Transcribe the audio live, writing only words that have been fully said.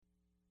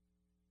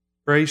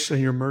Grace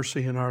and your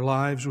mercy in our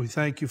lives. We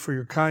thank you for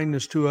your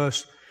kindness to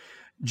us.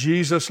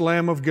 Jesus,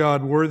 Lamb of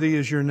God, worthy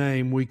is your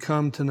name. We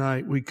come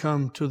tonight. We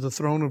come to the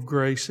throne of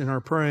grace in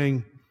our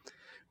praying.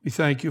 We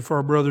thank you for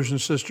our brothers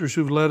and sisters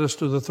who've led us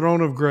to the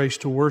throne of grace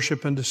to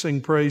worship and to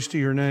sing praise to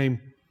your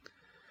name.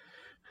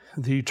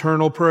 The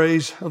eternal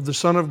praise of the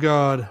Son of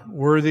God,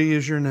 worthy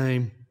is your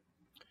name.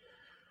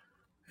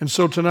 And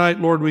so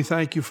tonight, Lord, we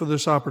thank you for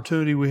this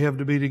opportunity we have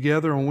to be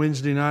together on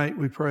Wednesday night.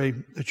 We pray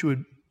that you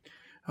would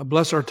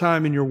bless our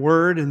time in your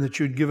word and that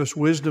you'd give us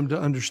wisdom to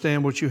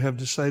understand what you have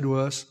to say to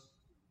us.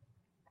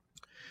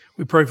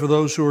 We pray for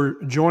those who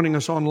are joining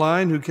us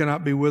online who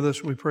cannot be with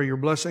us. We pray your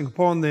blessing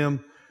upon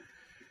them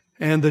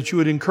and that you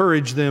would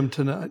encourage them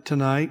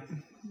tonight.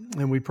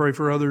 And we pray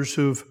for others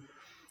who've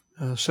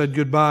said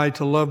goodbye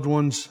to loved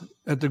ones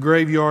at the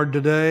graveyard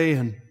today,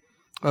 and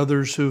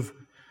others who've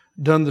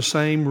done the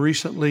same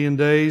recently in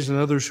days, and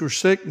others who are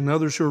sick, and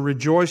others who are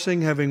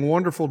rejoicing, having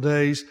wonderful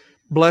days,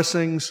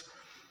 blessings.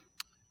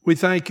 We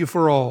thank you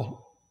for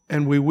all,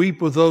 and we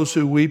weep with those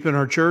who weep in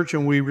our church,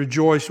 and we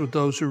rejoice with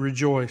those who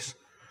rejoice.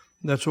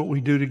 That's what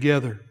we do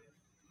together.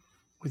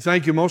 We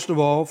thank you most of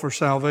all for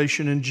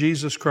salvation in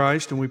Jesus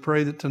Christ, and we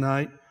pray that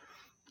tonight,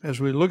 as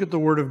we look at the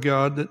Word of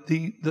God, that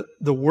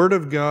the Word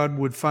of God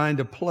would find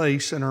a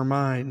place in our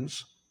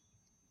minds,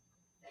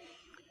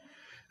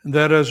 and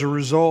that as a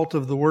result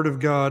of the Word of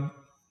God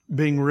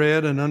being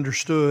read and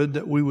understood,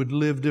 that we would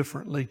live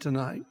differently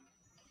tonight,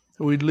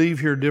 that we'd leave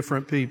here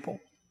different people.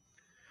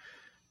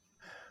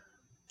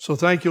 So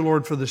thank you,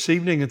 Lord, for this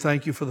evening, and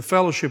thank you for the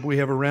fellowship we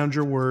have around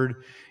your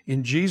word.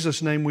 In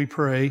Jesus' name we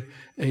pray,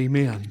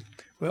 amen.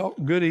 Well,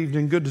 good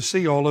evening. Good to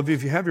see all of you.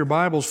 If you have your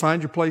Bibles,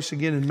 find your place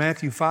again in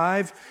Matthew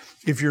 5.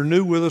 If you're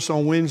new with us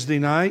on Wednesday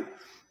night,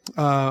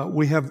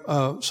 we have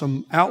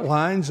some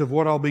outlines of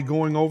what I'll be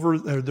going over.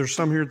 There's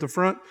some here at the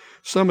front,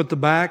 some at the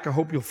back. I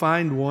hope you'll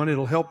find one.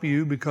 It'll help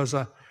you because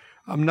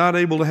I'm not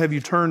able to have you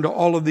turn to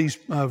all of these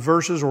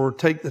verses or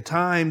take the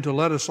time to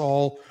let us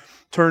all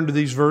turn to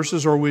these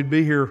verses, or we'd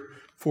be here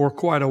for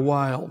quite a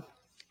while.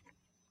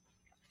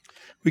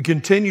 We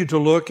continue to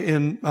look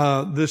in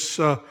this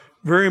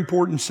very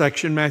important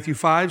section, Matthew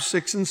 5,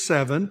 6, and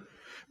 7.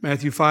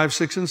 Matthew 5,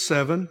 6, and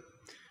 7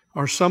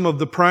 are some of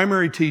the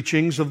primary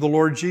teachings of the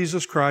Lord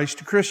Jesus Christ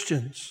to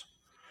Christians.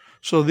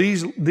 So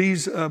these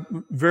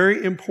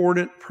very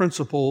important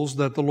principles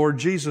that the Lord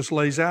Jesus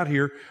lays out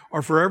here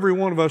are for every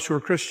one of us who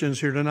are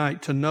Christians here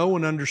tonight to know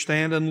and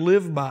understand and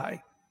live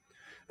by.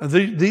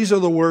 These are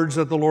the words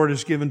that the Lord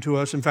has given to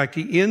us. In fact,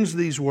 He ends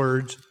these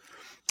words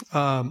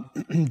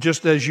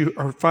just as you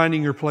are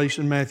finding your place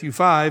in Matthew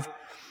 5.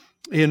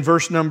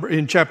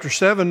 In chapter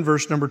 7,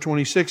 verse number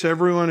 26,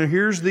 everyone who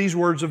hears these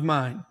words of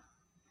mine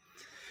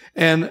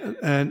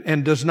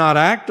and does not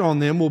act on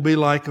them will be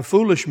like a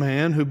foolish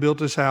man who built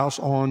his house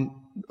on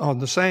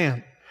the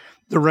sand.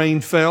 The rain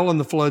fell and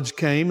the floods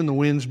came and the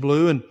winds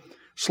blew and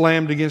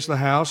slammed against the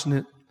house and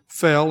it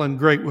fell and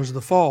great was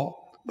the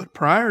fall. But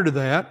prior to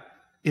that,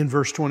 in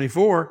verse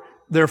 24,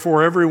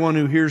 therefore everyone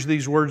who hears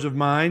these words of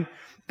mine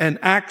and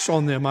acts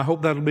on them, I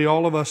hope that'll be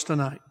all of us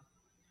tonight.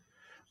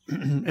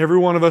 Every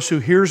one of us who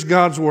hears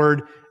God's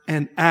word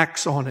and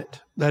acts on it.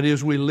 That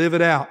is, we live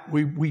it out.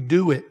 We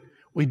do it.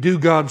 We do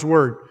God's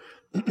word.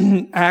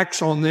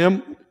 Acts on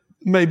them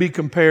may be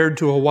compared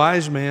to a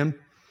wise man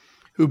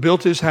who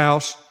built his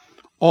house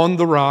on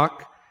the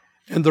rock,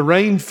 and the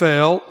rain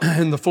fell,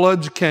 and the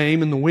floods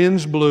came, and the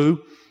winds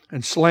blew,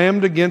 and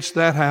slammed against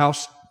that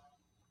house,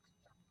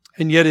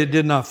 and yet it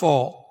did not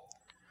fall,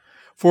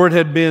 for it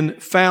had been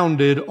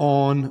founded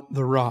on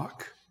the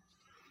rock.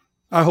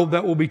 I hope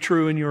that will be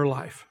true in your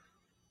life.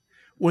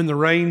 When the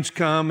rains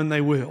come, and they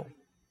will,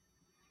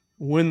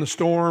 when the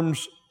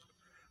storms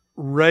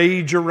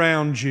rage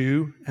around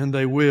you, and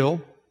they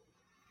will,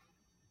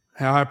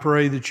 how I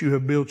pray that you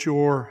have built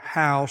your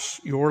house,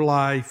 your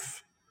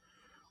life,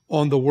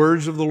 on the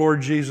words of the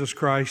Lord Jesus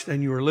Christ,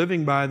 and you are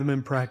living by them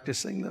and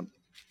practicing them.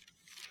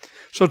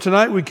 So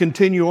tonight we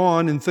continue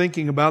on in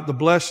thinking about the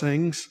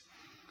blessings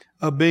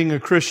of being a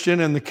Christian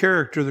and the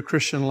character of the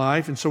Christian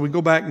life. And so we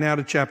go back now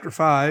to chapter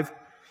 5.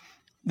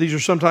 These are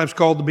sometimes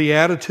called the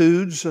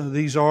Beatitudes.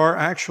 These are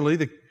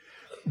actually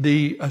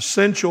the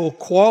essential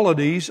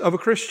qualities of a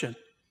Christian.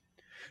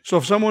 So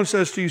if someone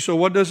says to you, so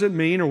what does it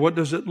mean or what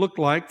does it look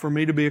like for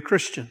me to be a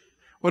Christian?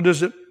 What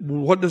does it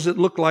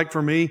look like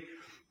for me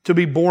to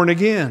be born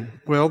again?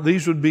 Well,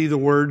 these would be the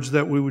words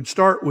that we would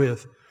start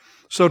with.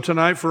 So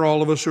tonight, for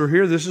all of us who are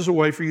here, this is a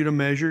way for you to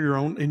measure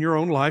in your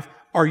own life.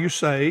 Are you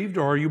saved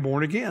or are you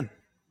born again?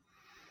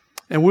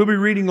 And we'll be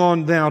reading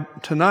on now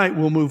tonight.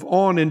 We'll move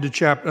on into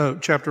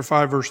chapter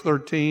 5, verse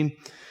 13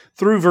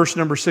 through verse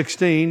number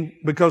 16,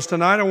 because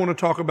tonight I want to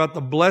talk about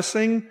the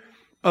blessing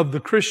of the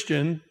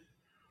Christian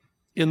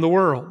in the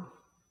world.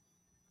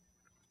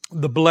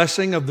 The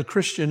blessing of the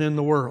Christian in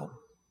the world.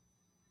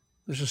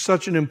 This is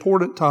such an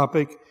important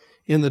topic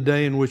in the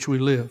day in which we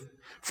live.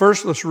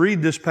 First, let's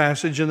read this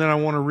passage, and then I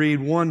want to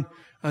read one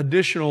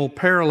additional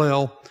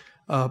parallel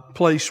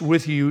place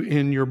with you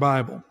in your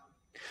Bible.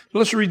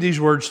 Let's read these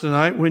words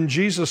tonight. When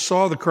Jesus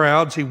saw the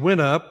crowds, He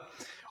went up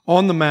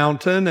On the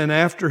mountain, and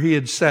after he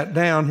had sat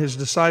down, his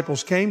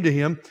disciples came to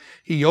him.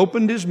 He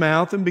opened his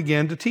mouth and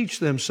began to teach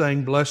them,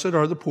 saying, Blessed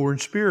are the poor in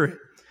spirit,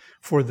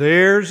 for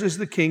theirs is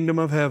the kingdom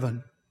of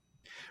heaven.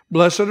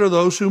 Blessed are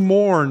those who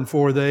mourn,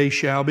 for they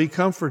shall be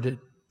comforted.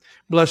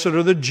 Blessed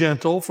are the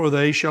gentle, for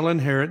they shall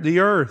inherit the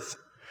earth.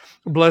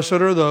 Blessed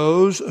are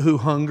those who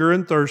hunger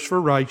and thirst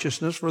for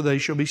righteousness, for they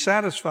shall be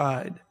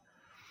satisfied.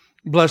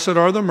 Blessed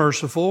are the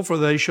merciful, for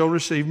they shall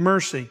receive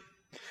mercy.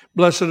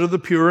 Blessed are the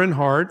pure in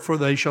heart, for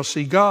they shall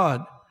see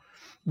God.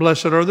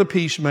 Blessed are the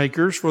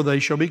peacemakers, for they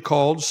shall be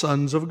called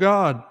sons of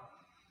God.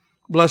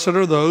 Blessed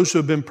are those who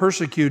have been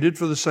persecuted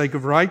for the sake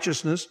of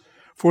righteousness,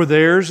 for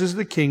theirs is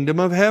the kingdom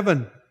of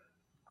heaven.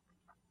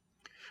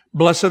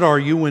 Blessed are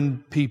you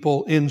when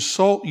people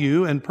insult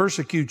you and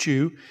persecute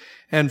you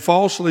and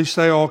falsely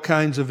say all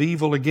kinds of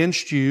evil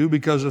against you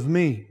because of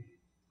me.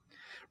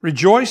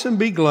 Rejoice and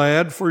be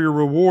glad, for your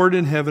reward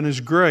in heaven is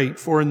great,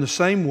 for in the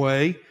same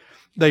way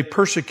they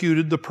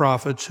persecuted the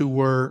prophets who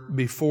were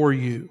before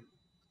you.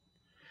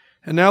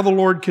 And now the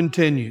Lord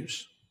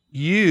continues,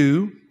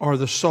 you are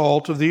the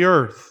salt of the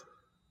earth.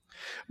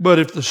 But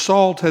if the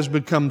salt has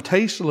become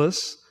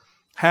tasteless,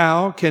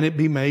 how can it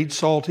be made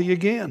salty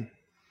again?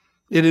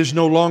 It is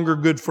no longer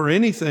good for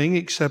anything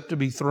except to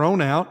be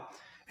thrown out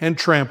and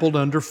trampled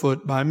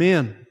underfoot by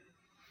men.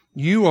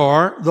 You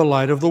are the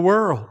light of the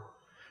world.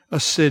 A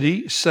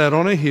city set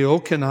on a hill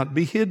cannot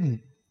be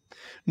hidden.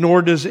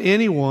 Nor does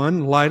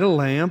anyone light a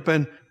lamp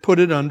and put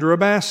it under a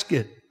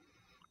basket,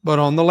 but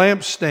on the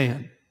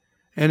lampstand,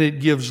 and it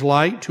gives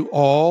light to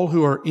all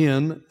who are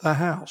in the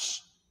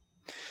house.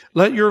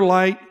 Let your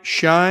light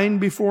shine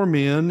before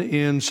men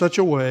in such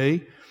a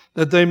way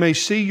that they may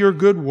see your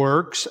good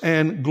works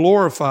and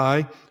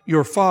glorify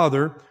your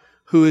Father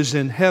who is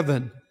in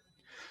heaven.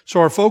 So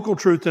our focal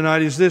truth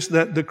tonight is this,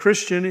 that the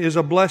Christian is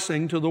a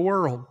blessing to the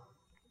world.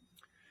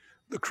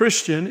 The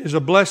Christian is a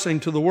blessing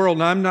to the world.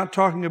 Now, I'm not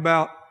talking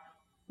about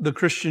the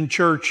Christian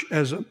church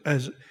as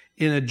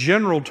in a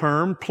general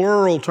term,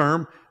 plural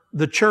term.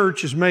 The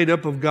church is made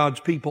up of God's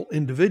people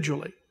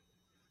individually.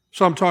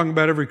 So I'm talking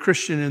about every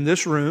Christian in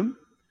this room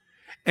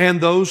and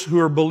those who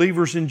are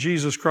believers in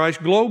Jesus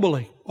Christ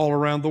globally, all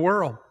around the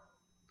world.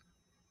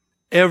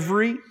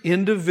 Every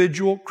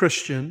individual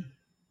Christian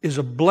is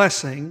a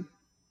blessing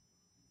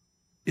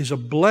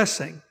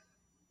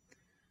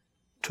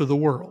to the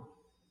world.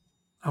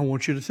 I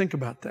want you to think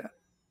about that.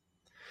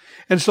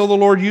 And so the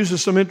Lord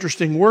uses some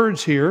interesting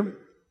words here.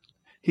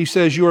 He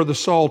says, you are the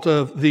salt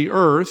of the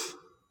earth,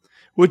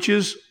 which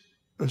is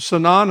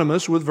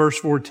synonymous with verse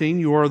 14,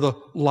 you are the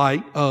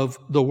light of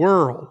the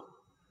world.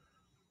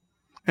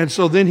 And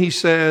so then he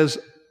says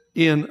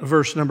in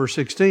verse number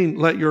 16,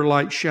 let your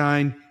light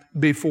shine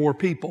before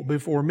people,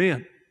 before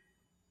men.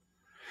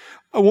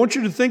 I want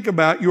you to think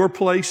about your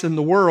place in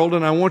the world,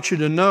 and I want you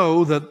to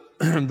know that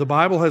the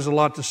Bible has a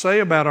lot to say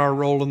about our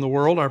role in the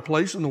world, our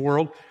place in the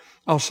world.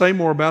 I'll say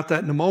more about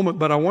that in a moment,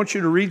 but I want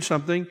you to read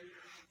something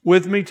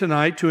with me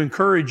tonight to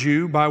encourage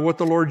you by what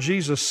the Lord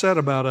Jesus said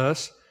about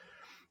us.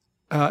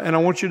 And I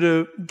want you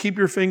to keep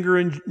your finger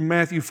in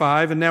Matthew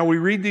 5. And now we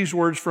read these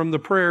words from the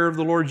prayer of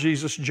the Lord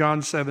Jesus,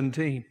 John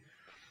 17.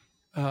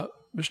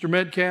 Mr.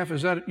 Metcalf,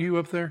 is that you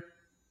up there?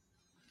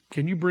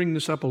 Can you bring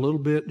this up a little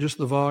bit, just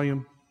the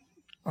volume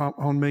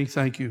on me?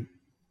 Thank you.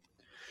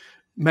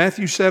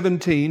 Matthew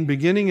 17,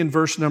 beginning in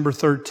verse number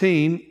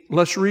 13.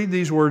 Let's read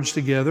these words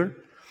together.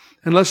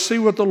 And let's see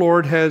what the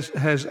Lord has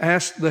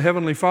asked the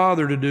Heavenly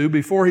Father to do.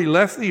 Before He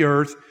left the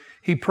earth,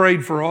 He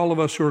prayed for all of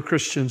us who are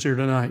Christians here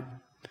tonight.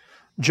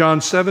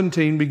 John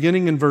 17,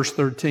 beginning in verse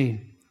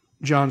 13.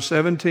 John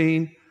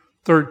 17,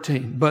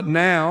 13. But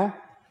now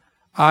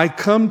I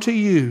come to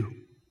you,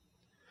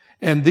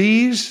 and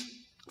these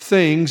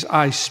things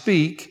I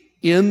speak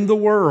in the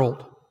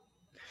world,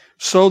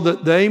 so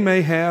that they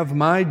may have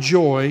my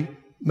joy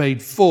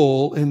made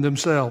full in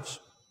themselves.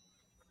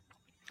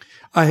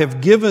 I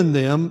have given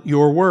them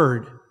your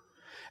word,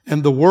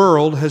 and the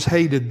world has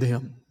hated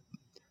them,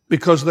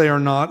 because they are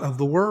not of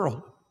the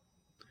world,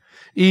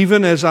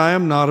 even as I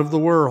am not of the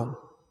world.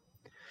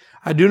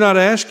 I do not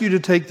ask you to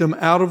take them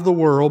out of the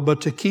world, but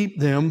to keep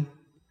them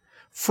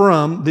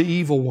from the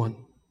evil one.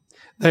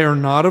 They are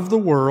not of the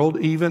world,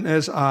 even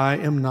as I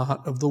am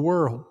not of the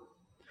world.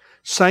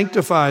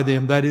 Sanctify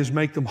them, that is,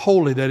 make them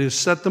holy, that is,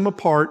 set them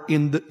apart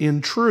in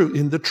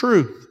the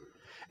truth.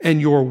 And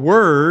your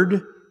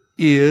word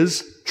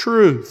is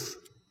truth.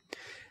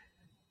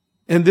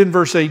 And then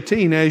verse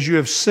 18, as you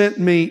have sent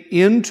me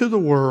into the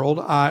world,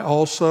 I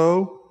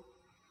also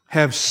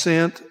have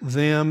sent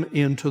them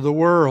into the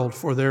world.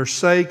 For their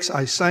sakes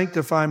I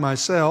sanctify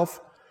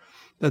myself,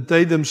 that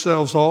they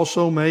themselves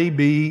also may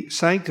be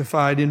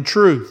sanctified in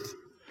truth.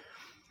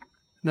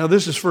 Now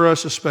this is for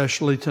us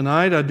especially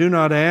tonight. I do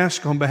not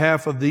ask on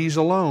behalf of these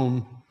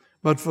alone,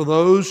 but for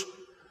those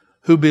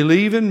who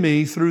believe in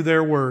me through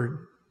their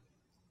word.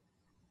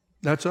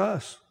 That's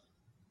us.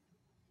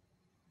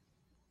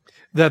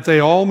 That they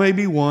all may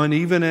be one,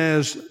 even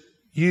as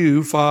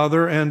you,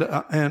 Father, and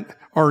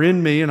are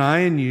in me, and I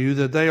in you,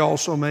 that they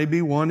also may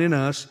be one in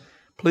us,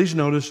 Please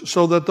notice,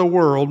 so that the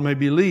world may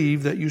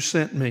believe that you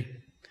sent me.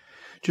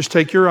 Just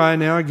take your eye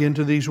now again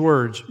to these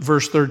words.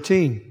 Verse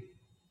 13.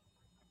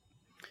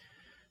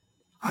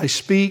 I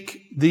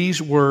speak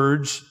these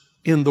words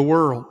in the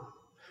world.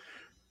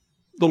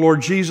 The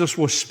Lord Jesus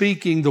was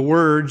speaking the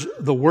words,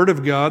 the Word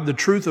of God, the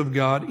truth of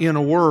God, in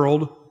a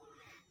world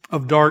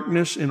of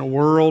darkness, in a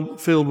world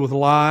filled with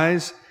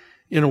lies,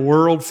 in a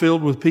world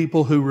filled with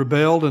people who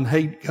rebelled and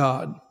hate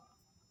God.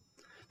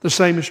 The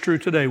same is true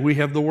today. We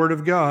have the Word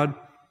of God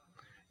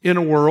in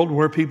a world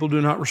where people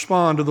do not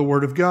respond to the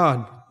Word of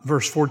God.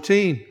 Verse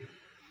 14,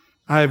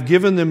 I have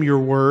given them your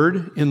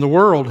word in the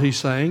world, he's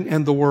saying,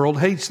 and the world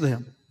hates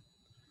them,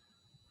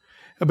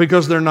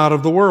 because they're not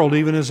of the world,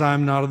 even as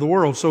I'm not of the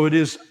world. So it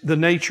is the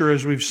nature,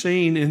 as we've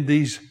seen in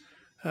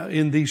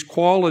these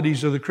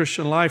qualities of the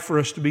Christian life, for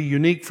us to be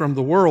unique from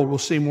the world. We'll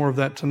see more of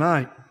that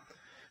tonight.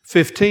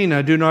 15,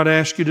 I do not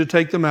ask you to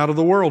take them out of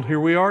the world. Here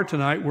we are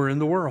tonight, we're in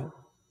the world.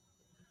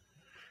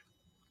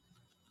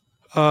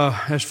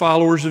 As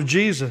followers of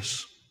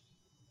Jesus,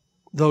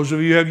 those of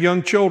you who have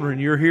young children,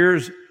 you're here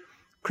as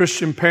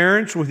Christian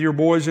parents with your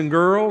boys and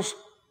girls,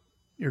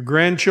 your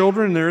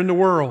grandchildren, they're in the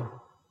world.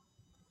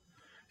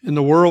 In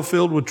the world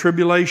filled with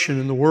tribulation,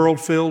 in the world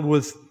filled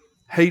with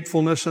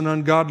hatefulness and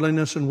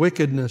ungodliness and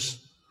wickedness.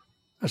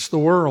 That's the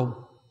world.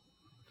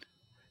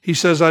 He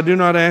says, I do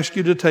not ask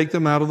you to take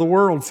them out of the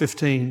world,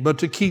 15, but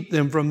to keep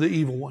them from the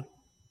evil one.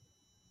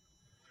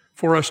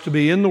 For us to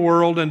be in the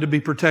world and to be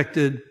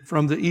protected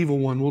from the evil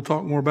one. We'll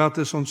talk more about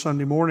this on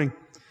Sunday morning,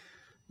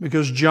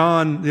 because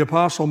John, the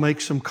apostle,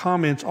 makes some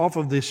comments off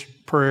of this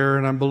prayer,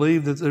 and I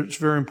believe that it's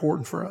very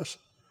important for us.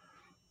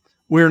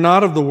 We are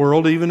not of the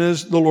world, even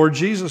as the Lord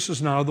Jesus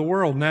is not of the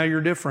world. Now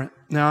you're different.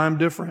 Now I'm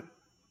different.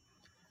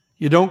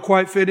 You don't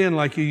quite fit in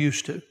like you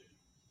used to.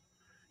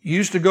 You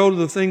used to go to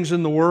the things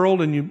in the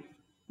world and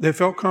they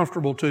felt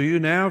comfortable to you.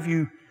 Now if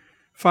you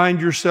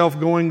find yourself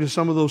going to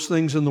some of those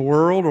things in the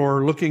world,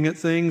 or looking at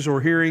things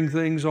or hearing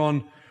things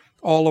on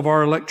all of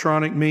our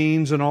electronic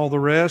means and all the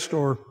rest,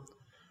 or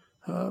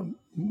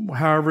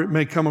however it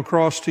may come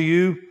across to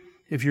you,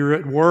 if you're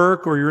at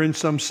work or you're in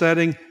some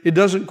setting, it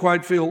doesn't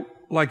quite feel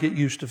like it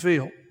used to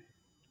feel.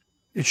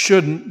 It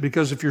shouldn't,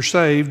 because if you're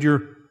saved,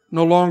 you're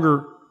no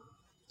longer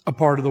a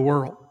part of the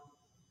world.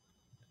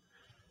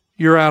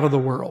 You're out of the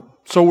world.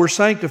 So we're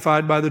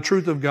sanctified by the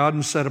truth of God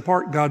and set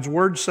apart. God's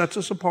Word sets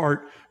us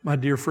apart, my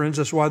dear friends.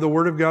 That's why the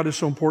Word of God is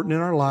so important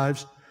in our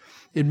lives.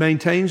 It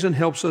maintains and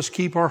helps us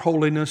keep our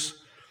holiness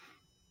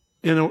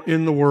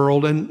in the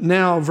world. And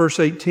now verse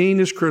 18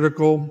 is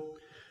critical,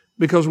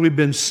 because we've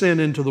been sent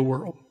into the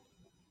world.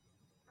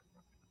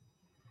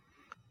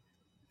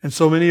 And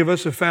so many of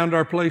us have found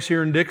our place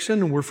here in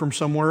Dixon, and we're from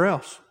somewhere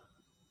else.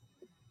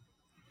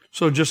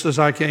 So just as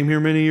I came here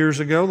many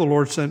years ago, the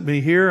Lord sent me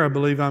here. I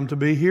believe I'm to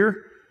be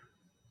here.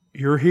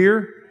 You're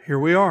here. Here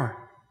we are.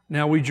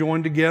 Now we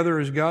join together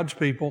as God's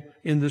people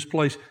in this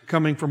place,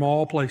 coming from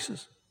all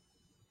places.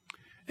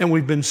 And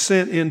we've been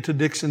sent into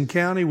Dixon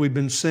County. We've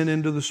been sent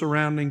into the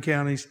surrounding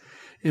counties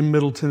in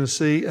Middle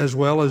Tennessee, as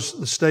well as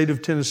the state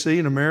of Tennessee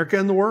and America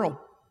and the world.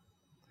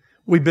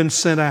 We've been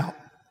sent out.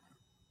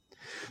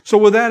 So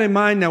with that in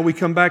mind, now we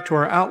come back to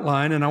our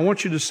outline, and I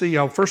want you to see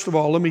how, first of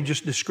all, let me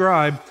just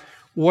describe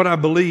what I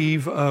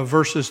believe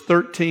verses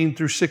 13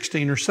 through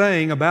 16 are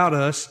saying about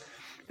us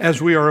as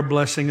we are a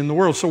blessing in the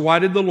world. So why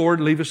did the Lord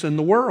leave us in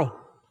the world?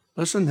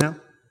 Listen now.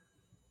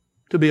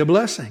 To be a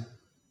blessing.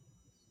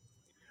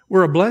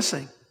 We're a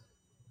blessing.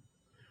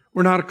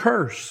 We're not a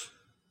curse.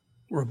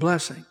 We're a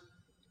blessing.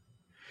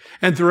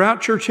 And throughout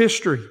church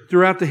history,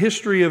 throughout the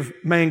history of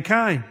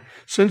mankind,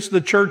 since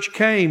the church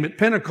came at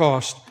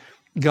Pentecost,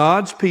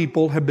 God's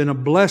people have been a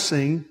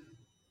blessing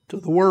to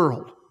the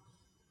world.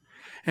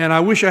 And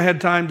I wish I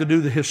had time to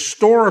do the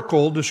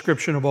historical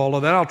description of all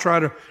of that. I'll try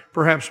to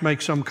perhaps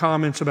make some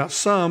comments about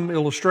some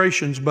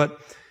illustrations, but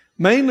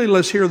mainly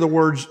let's hear the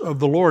words of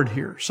the Lord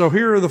here. So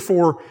here are the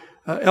four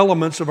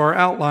elements of our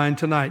outline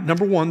tonight.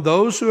 Number one,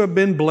 those who have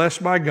been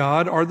blessed by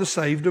God are the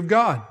saved of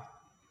God.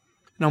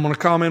 And I'm going to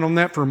comment on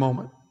that for a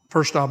moment.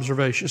 First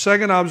observation.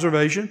 Second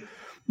observation,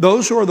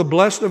 those who are the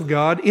blessed of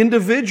God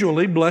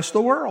individually bless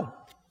the world.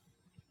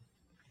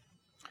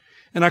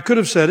 And I could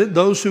have said it,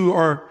 those who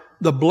are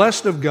the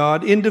blessed of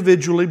God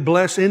individually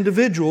bless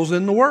individuals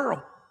in the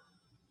world.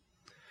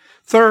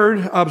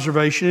 Third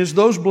observation is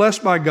those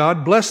blessed by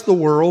God bless the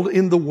world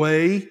in the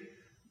way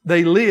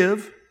they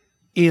live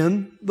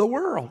in the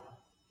world.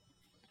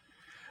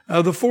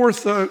 The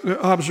fourth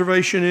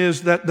observation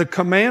is that the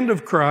command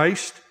of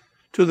Christ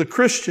to the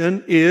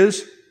Christian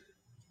is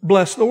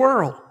bless the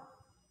world.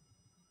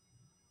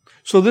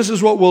 So this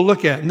is what we'll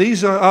look at. And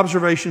these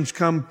observations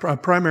come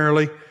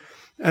primarily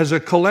as a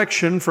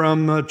collection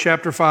from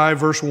chapter 5,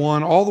 verse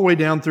 1, all the way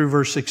down through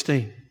verse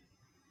 16.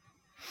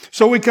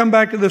 So we come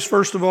back to this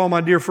first of all,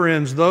 my dear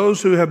friends.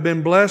 Those who have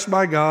been blessed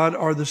by God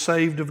are the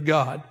saved of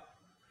God.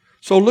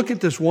 So look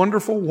at this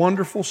wonderful,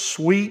 wonderful,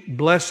 sweet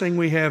blessing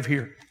we have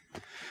here.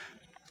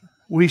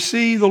 We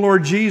see the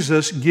Lord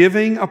Jesus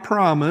giving a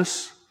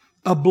promise,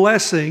 a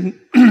blessing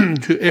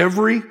to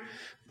every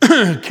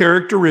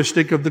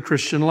characteristic of the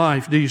Christian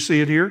life. Do you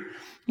see it here?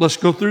 Let's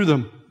go through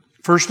them.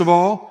 First of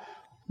all,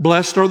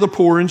 blessed are the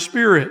poor in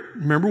spirit.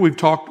 Remember, we've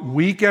talked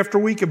week after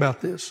week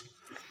about this.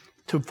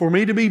 For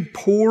me to be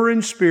poor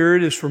in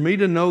spirit is for me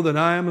to know that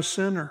I am a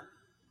sinner.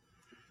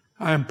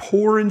 I am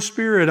poor in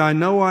spirit. I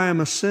know I am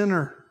a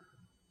sinner.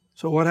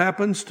 So what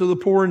happens to the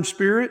poor in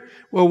spirit?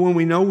 Well, when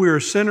we know we're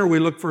a sinner, we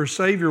look for a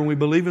Savior and we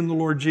believe in the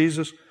Lord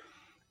Jesus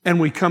and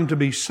we come to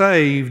be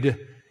saved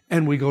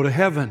and we go to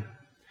heaven.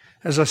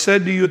 As I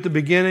said to you at the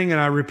beginning,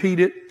 and I repeat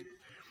it,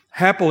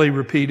 happily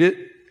repeat it,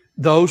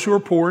 those who are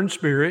poor in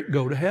spirit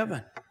go to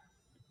heaven.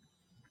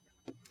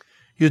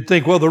 You'd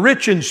think, well, the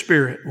rich in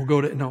spirit will go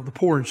to, no, the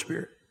poor in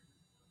spirit.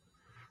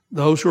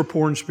 Those who are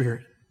poor in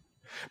spirit.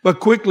 But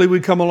quickly we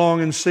come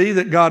along and see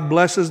that God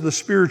blesses the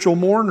spiritual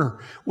mourner.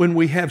 When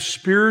we have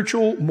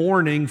spiritual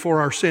mourning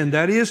for our sin,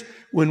 that is,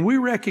 when we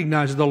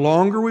recognize the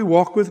longer we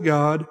walk with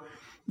God,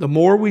 the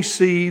more we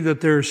see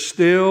that there's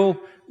still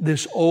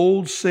this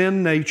old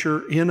sin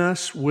nature in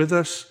us, with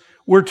us.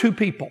 We're two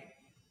people.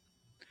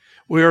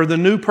 We are the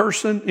new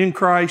person in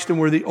Christ and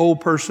we're the old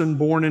person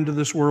born into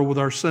this world with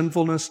our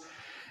sinfulness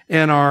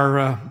and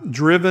our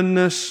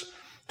drivenness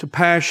to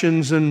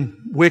passions and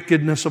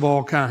wickedness of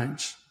all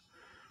kinds.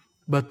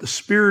 But the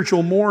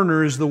spiritual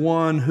mourner is the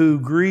one who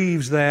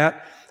grieves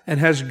that and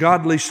has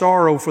godly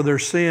sorrow for their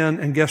sin.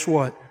 And guess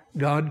what?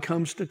 God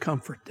comes to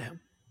comfort them.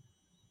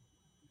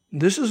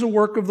 This is a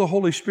work of the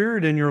Holy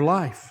Spirit in your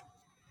life.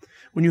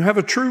 When you have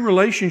a true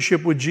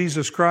relationship with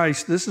Jesus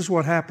Christ, this is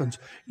what happens.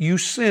 You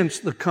sense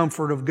the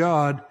comfort of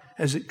God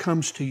as it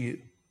comes to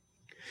you.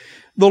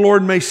 The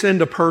Lord may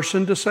send a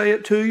person to say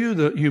it to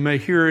you. You may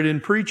hear it in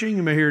preaching.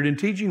 You may hear it in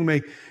teaching.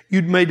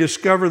 You may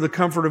discover the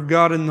comfort of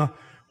God in the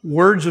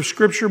words of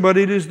Scripture, but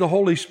it is the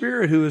Holy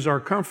Spirit who is our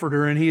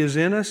comforter, and He is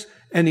in us,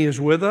 and He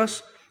is with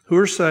us who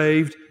are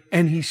saved,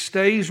 and He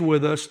stays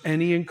with us,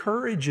 and He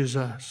encourages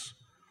us.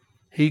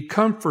 He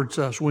comforts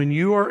us. When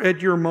you are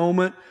at your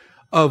moment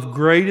of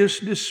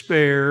greatest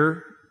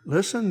despair,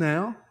 listen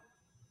now,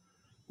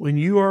 when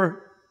you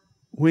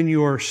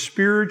are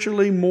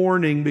spiritually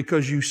mourning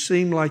because you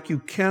seem like you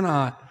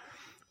cannot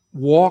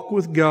walk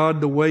with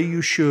God the way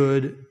you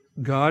should,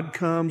 God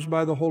comes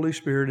by the Holy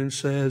Spirit and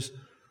says,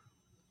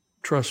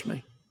 trust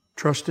me,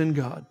 trust in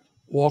God,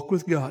 walk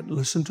with God,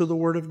 listen to the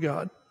Word of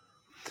God.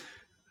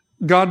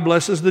 God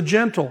blesses the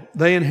gentle.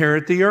 They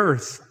inherit the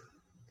earth.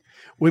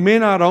 We may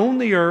not own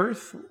the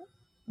earth,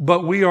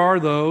 but we are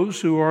those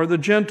who are the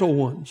gentle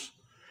ones.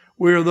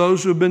 We are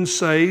those who have been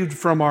saved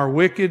from our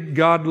wicked,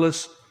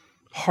 godless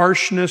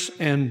harshness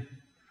and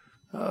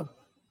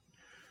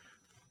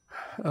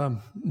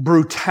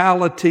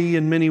brutality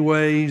in many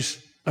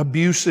ways,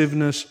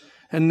 abusiveness.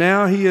 And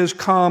now He has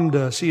calmed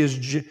us. He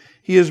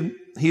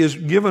has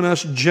given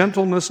us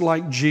gentleness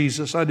like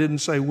Jesus. I didn't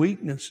say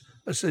weakness.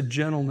 I said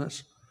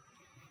gentleness.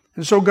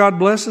 And so God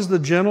blesses the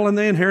gentle and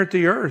they inherit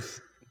the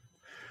earth.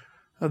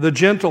 The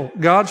gentle,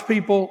 God's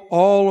people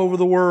all over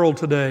the world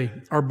today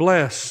are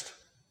blessed.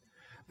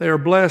 They are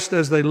blessed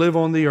as they live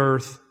on the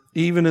earth,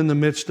 even in the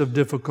midst of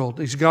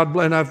difficulties.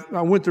 And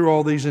I went through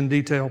all these in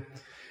detail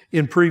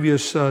in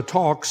previous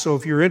talks, so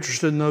if you're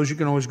interested in those, you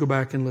can always go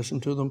back and listen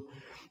to them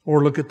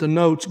or look at the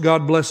notes.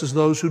 God blesses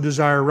those who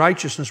desire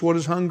righteousness. What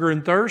is hunger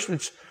and thirst?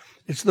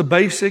 It's the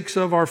basics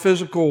of our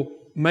physical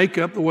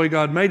makeup, the way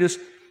God made us.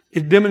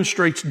 It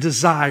demonstrates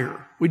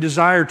desire. We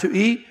desire to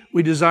eat.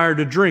 We desire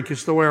to drink.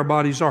 It's the way our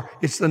bodies are.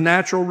 It's the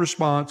natural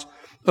response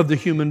of the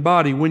human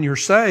body. When you're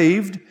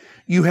saved,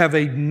 you have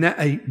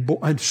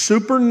a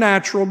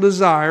supernatural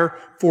desire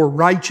for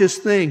righteous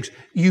things.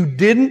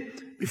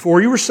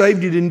 Before you were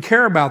saved, you didn't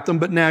care about them,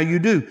 but now you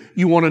do.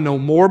 You want to know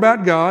more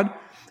about God,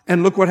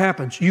 and look what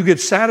happens. You get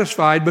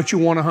satisfied, but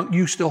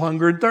you still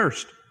hunger and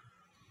thirst.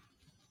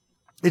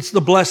 It's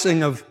the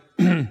blessing of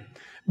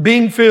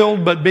being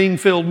filled, but being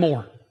filled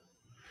more.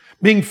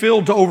 Being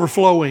filled to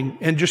overflowing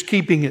and just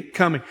keeping it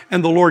coming.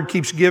 And the Lord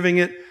keeps giving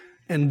it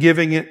and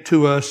giving it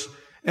to us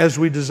as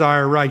we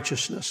desire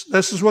righteousness.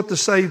 This is what the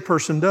saved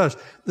person does.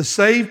 The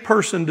saved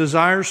person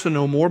desires to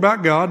know more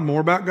about God, more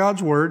about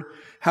God's Word,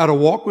 how to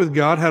walk with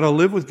God, how to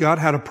live with God,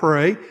 how to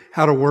pray,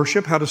 how to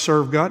worship, how to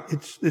serve God.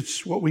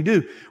 It's what we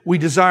do. We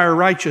desire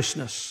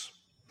righteousness.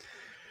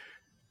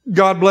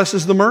 God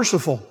blesses the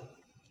merciful.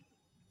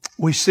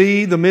 We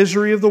see the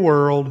misery of the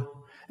world,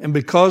 and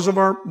because of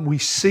we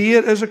see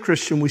it as a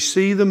Christian, we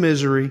see the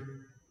misery.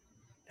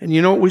 And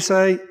you know what we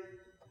say?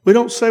 We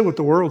don't say what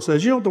the world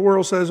says. You know what the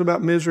world says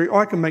about misery? Oh,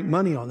 I can make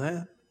money on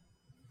that.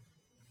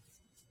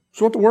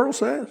 That's what the world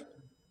says.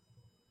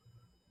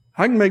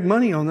 I can make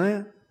money on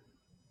that.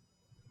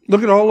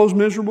 Look at all those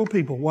miserable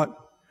people. What?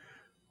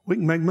 We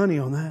can make money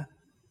on that.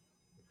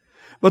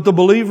 But the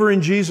believer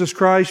in Jesus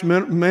Christ,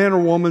 man or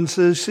woman,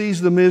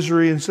 sees the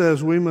misery and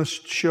says, we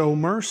must show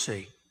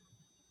mercy.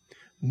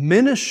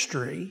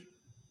 Ministry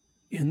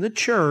in the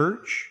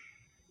church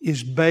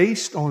is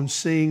based on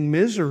seeing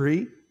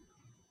misery,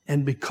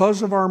 and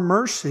because of our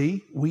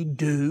mercy, we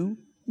do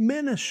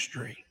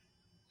ministry.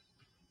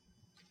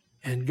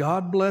 And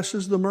God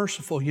blesses the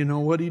merciful. You know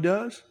what He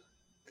does?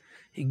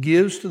 He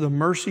gives to the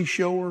mercy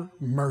shower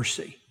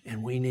mercy,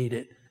 and we need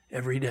it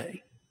every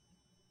day.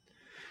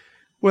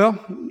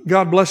 Well,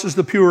 God blesses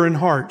the pure in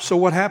heart. So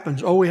what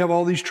happens? Oh, we have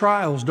all these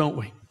trials, don't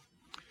we?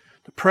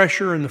 The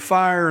pressure and the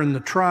fire and the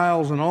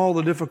trials and all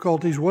the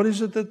difficulties. What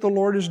is it that the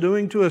Lord is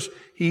doing to us?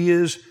 He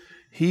is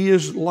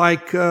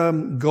like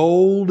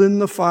gold in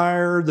the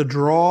fire. The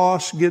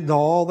dross,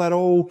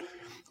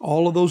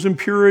 all of those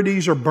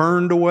impurities are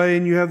burned away,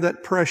 and you have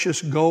that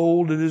precious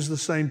gold. It is the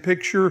same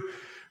picture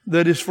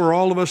that is for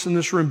all of us in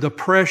this room. The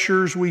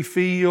pressures we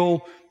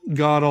feel,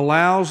 God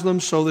allows them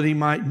so that He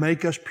might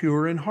make us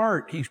pure in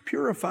heart. He's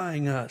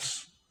purifying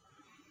us.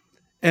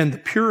 And the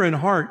pure in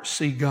heart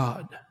see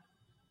God.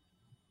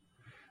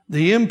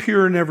 The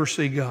impure never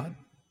see God.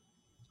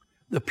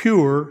 The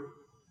pure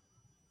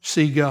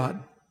see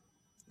God.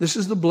 This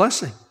is the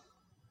blessing.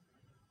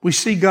 We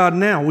see God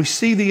now. We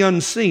see the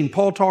unseen.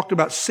 Paul talked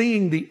about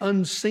seeing the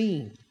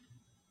unseen.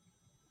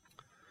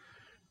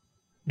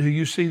 Do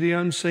you see the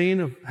unseen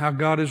of how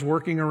God is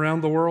working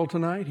around the world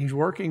tonight? He's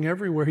working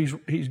everywhere.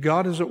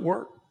 God is at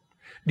work.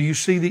 Do you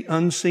see the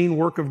unseen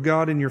work of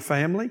God in your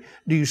family?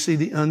 Do you see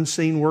the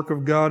unseen work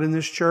of God in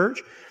this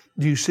church?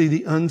 Do you see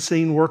the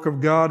unseen work of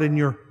God in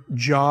your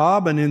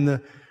job and in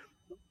the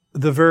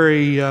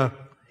very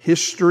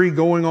history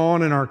going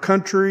on in our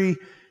country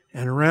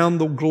and around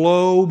the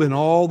globe and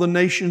all the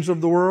nations of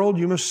the world?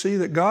 You must see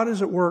that God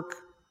is at work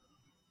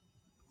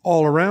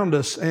all around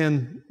us,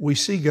 and we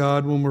see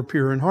God when we're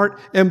pure in heart.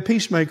 And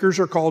peacemakers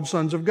are called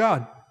sons of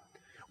God.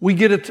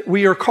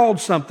 We are called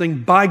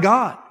something by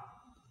God.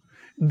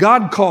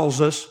 God calls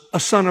us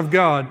a son of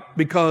God,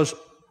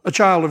 a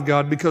child of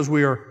God, because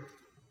we are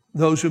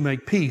those who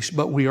make peace,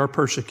 but we are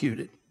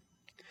persecuted.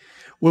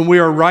 When we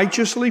are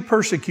righteously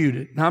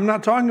persecuted, now I'm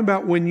not talking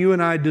about when you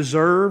and I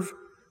deserve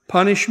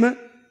punishment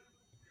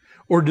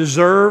or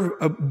deserve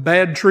a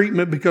bad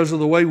treatment because of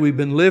the way we've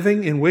been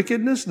living in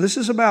wickedness. This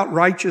is about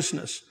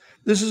righteousness.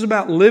 This is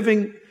about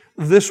living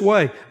this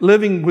way,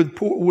 living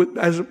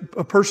as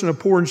a person of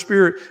poor in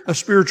spirit, a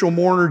spiritual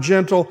mourner,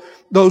 gentle,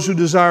 those who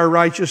desire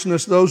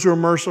righteousness, those who are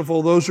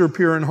merciful, those who are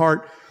pure in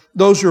heart,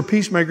 those who are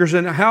peacemakers.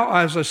 And how,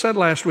 as I said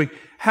last week,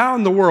 how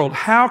in the world,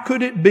 how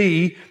could it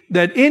be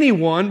that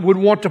anyone would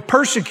want to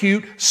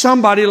persecute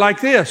somebody like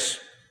this?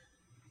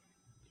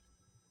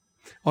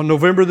 On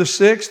November the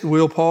 6th,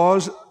 we'll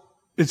pause.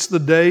 It's the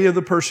day of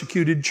the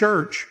persecuted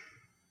church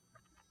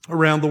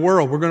around the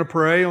world. We're going to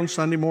pray on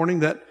Sunday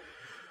morning, that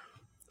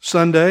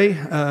Sunday,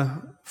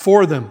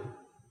 for them.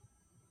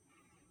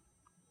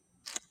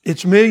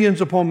 It's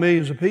millions upon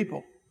millions of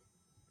people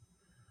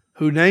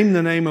who name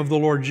the name of the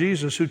Lord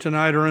Jesus, who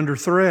tonight are under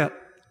threat,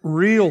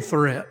 real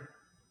threat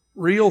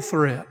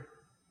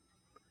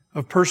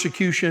of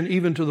persecution,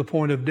 even to the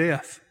point of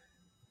death.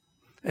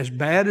 As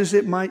bad as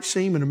it might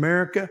seem in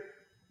America,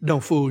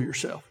 don't fool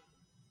yourself.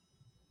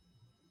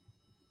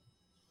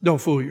 Don't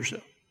fool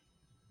yourself.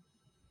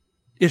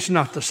 It's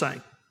not the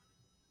same.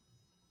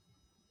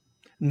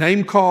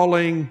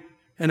 Name-calling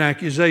and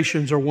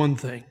accusations are one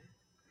thing.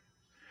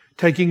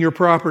 Taking your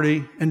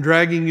property and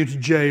dragging you to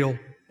jail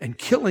and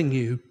killing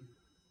you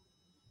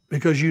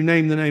because you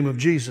name the name of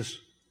Jesus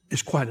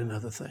is quite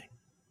another thing.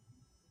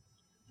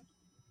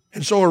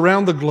 And so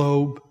around the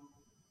globe,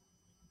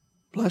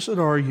 blessed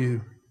are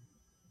you.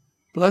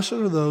 Blessed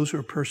are those who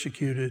are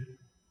persecuted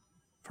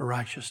for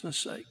righteousness'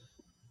 sake.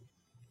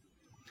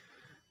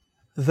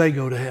 They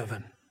go to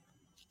heaven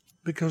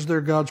because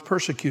they're God's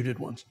persecuted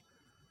ones.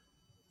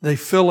 They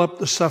fill up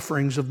the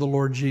sufferings of the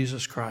Lord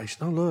Jesus Christ.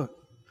 Now look,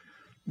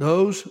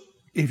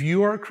 if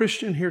you are a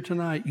Christian here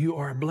tonight, you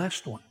are a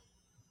blessed one.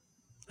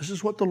 This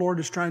is what the Lord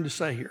is trying to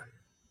say here.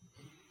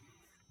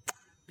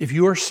 If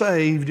you are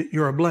saved,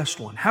 you're a blessed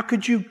one. How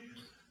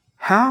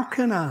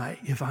can I,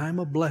 if I'm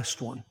a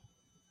blessed one,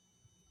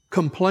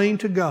 complain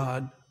to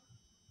God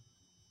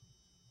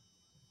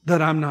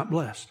that I'm not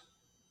blessed?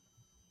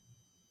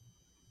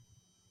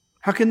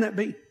 How can that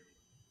be?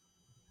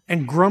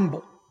 And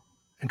grumble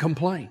and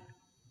complain.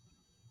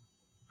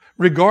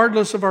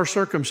 Regardless of our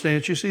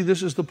circumstance, you see,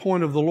 this is the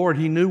point of the Lord.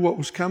 He knew what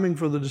was coming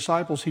for the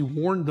disciples. He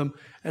warned them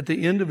at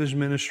the end of His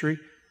ministry,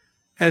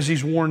 as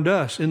He's warned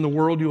us, in the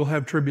world you will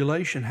have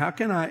tribulation. How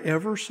can I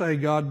ever say,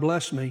 God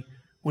bless me,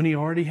 when He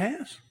already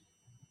has?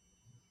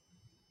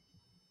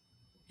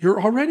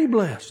 You're already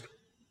blessed.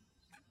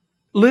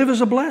 Live as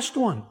a blessed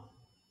one.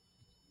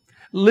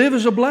 Live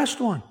as a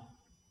blessed one.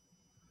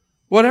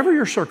 Whatever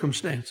your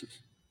circumstances,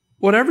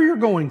 whatever you're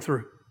going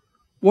through,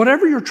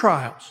 whatever your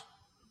trials,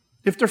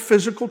 if they're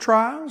physical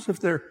trials, if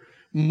they're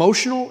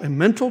emotional and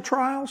mental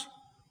trials,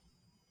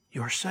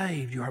 you are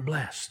saved, you are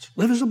blessed.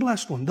 Live as a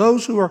blessed one.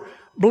 Those who are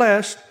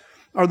blessed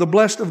are the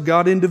blessed of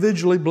God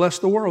individually, bless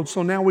the world.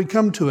 So now we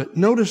come to it.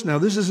 Notice now,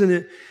 this is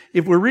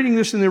if we're reading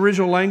this in the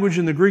original language,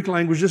 in the Greek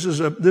language, this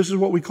is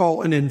what we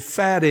call an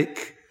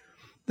emphatic.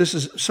 This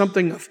is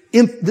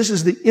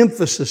the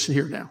emphasis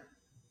here now.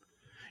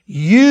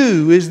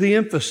 You is the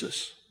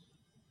emphasis.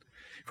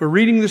 If we're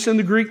reading this in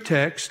the Greek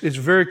text, it's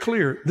very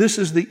clear. This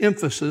is the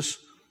emphasis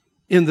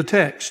in the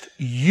text.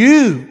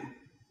 You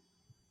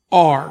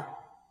are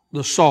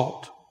the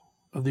salt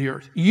of the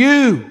earth.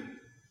 You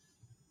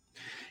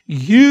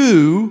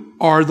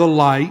are the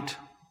light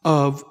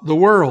of the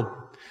world.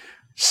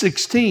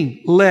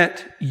 16,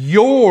 let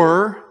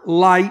your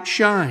light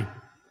shine.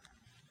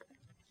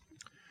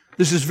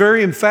 This is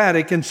very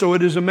emphatic, and so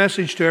it is a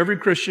message to every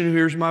Christian who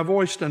hears my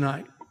voice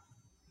tonight.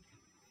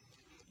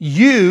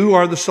 You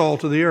are the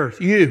salt of the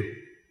earth. You.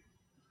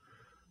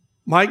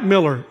 Mike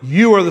Miller,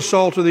 you are the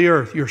salt of the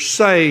earth. You're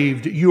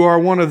saved. You are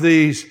one of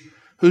these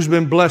who's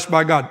been blessed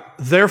by God.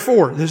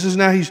 Therefore, this is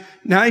now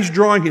he's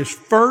drawing his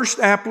first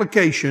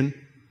application.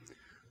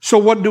 So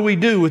what do we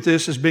do with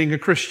this as being a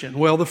Christian?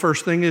 Well, the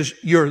first thing is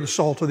you're the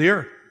salt of the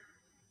earth.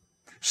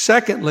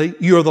 Secondly,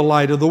 you're the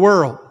light of the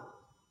world.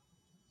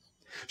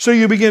 So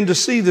you begin to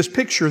see this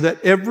picture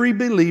that every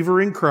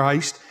believer in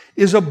Christ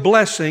is a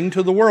blessing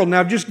to the world. Now,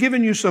 I've just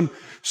given you some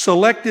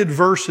selected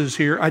verses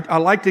here. I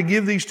like to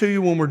give these to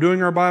you when we're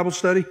doing our Bible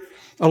study,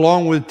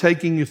 along with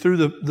taking you through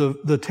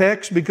the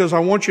text, because I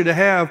want you to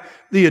have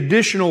the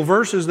additional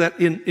verses that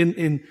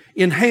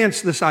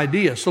enhance this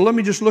idea. So let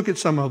me just look at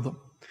some of them.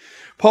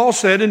 Paul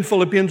said in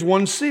Philippians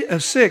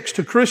 1:6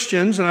 to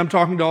Christians, and I'm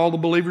talking to all the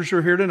believers who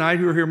are here tonight,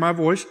 who hear my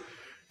voice,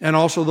 and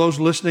also those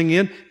listening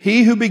in,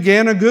 he who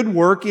began a good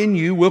work in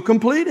you will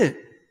complete it.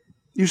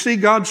 You see,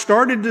 God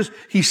started this,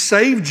 He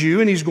saved you,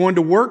 and He's going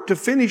to work to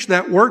finish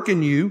that work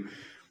in you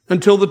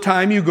until the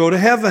time you go to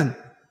heaven.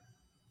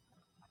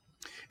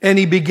 And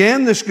He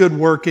began this good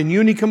work in you,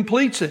 and He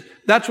completes it.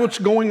 That's what's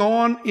going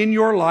on in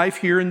your life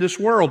here in this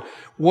world.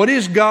 What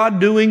is God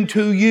doing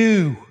to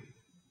you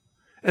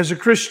as a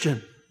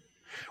Christian?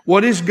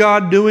 What is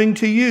God doing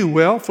to you?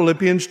 Well,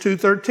 Philippians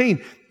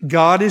 2:13,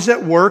 God is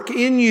at work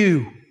in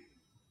you,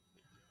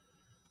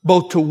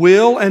 both to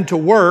will and to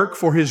work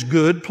for His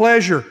good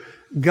pleasure.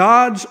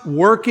 God's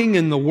working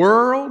in the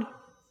world.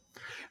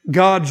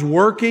 God's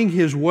working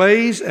His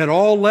ways at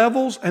all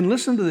levels. And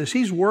listen to this,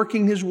 He's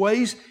working His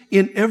ways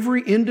in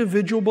every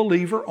individual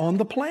believer on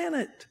the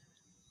planet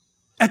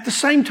at the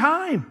same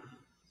time,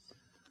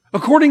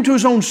 according to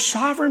His own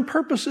sovereign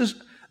purposes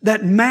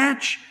that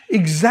match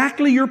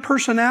exactly your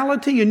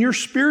personality and your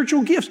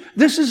spiritual gifts.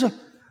 This is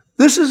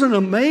an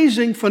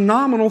amazing,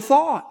 phenomenal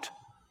thought.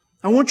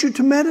 I want you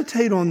to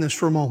meditate on this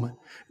for a moment.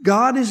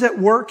 God is at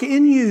work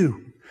in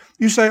you.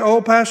 You say,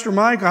 oh, Pastor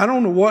Mike, I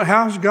don't know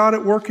how's God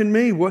at work in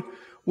me?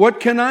 What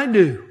can I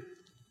do?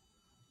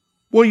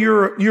 Well,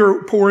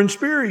 you're poor in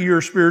spirit. You're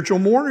a spiritual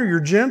mourner. You're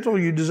gentle.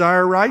 You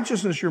desire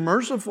righteousness. You're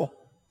merciful.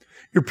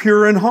 You're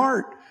pure in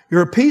heart.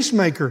 You're a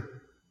peacemaker.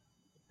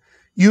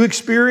 You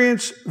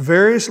experience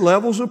various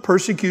levels of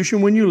persecution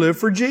when you live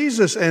for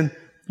Jesus, and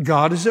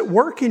God is at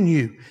work in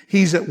you.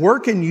 He's at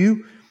work in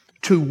you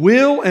to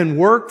will and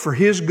work for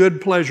His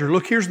good pleasure.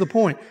 Look, here's the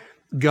point.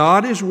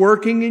 God is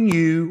working in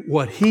you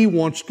what He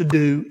wants to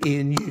do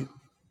in you.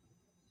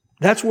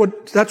 That's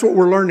what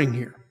we're learning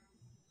here.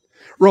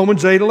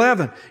 Romans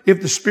 8:11.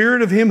 If the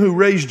Spirit of Him who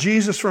raised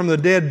Jesus from the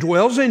dead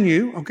dwells in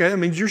you, okay, that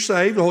means you're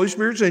saved, the Holy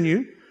Spirit's in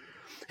you.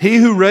 He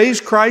who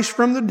raised Christ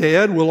from the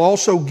dead will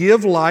also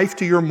give life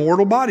to your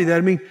mortal body.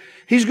 That means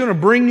He's going to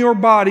bring your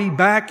body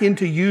back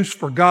into use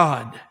for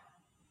God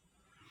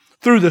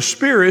through the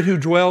Spirit who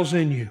dwells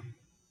in you.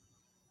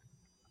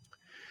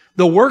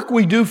 The work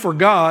we do for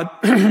God,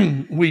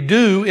 we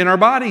do in our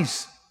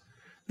bodies.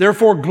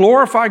 Therefore,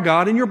 glorify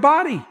God in your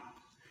body.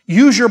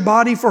 Use your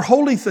body for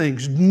holy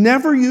things.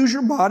 Never use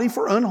your body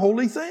for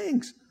unholy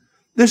things.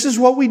 This is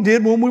what we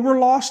did when we were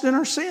lost in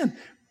our sin.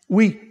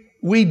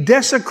 We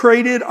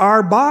desecrated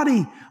our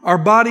body. Our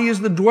body is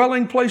the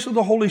dwelling place of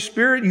the Holy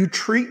Spirit. You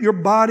treat your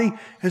body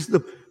as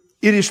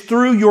it is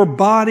through your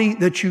body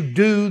that you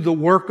do the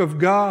work of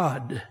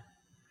God.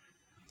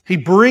 He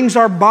brings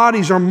our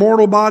bodies, our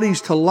mortal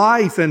bodies, to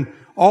life, and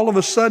all of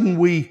a sudden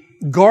we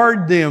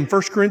guard them.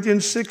 1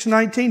 Corinthians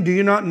 6:19, do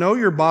you not know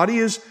your body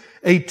is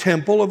a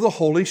temple of the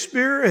Holy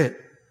Spirit,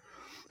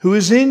 who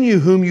is in you,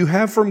 whom you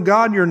have from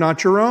God, you're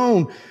not your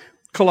own.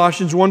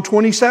 Colossians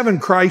 1:27,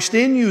 Christ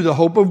in you, the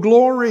hope of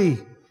glory.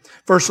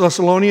 1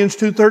 Thessalonians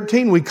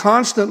 2:13, we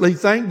constantly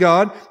thank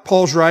God.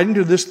 Paul's writing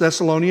to this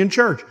Thessalonian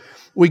church.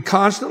 We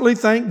constantly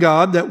thank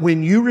God that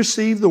when you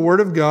received the word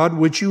of God,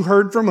 which you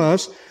heard from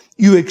us,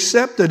 you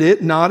accepted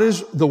it not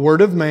as the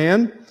word of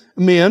men,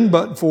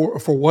 but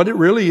for what it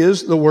really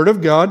is, the word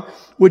of God,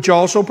 which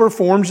also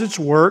performs its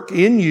work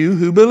in you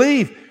who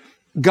believe.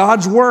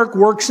 God's work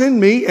works in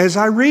me as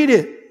I read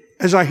it,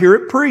 as I hear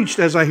it preached,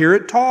 as I hear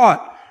it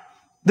taught.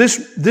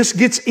 This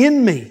gets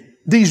in me.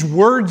 These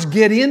words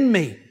get in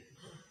me.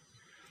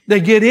 They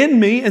get in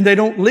me and they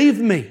don't leave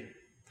me.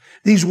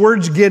 These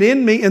words get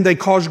in me and they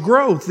cause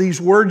growth. These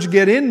words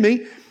get in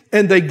me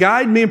and they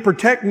guide me and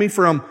protect me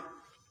from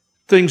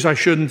things I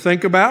shouldn't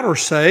think about or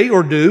say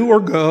or do or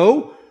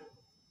go.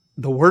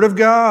 The Word of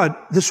God,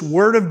 this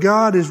Word of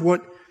God is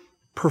what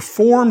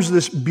performs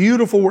this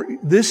beautiful work.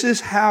 This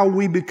is how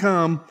we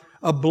become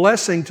a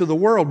blessing to the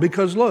world.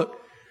 Because look,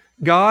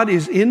 God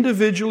is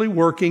individually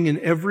working in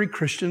every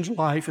Christian's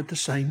life at the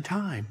same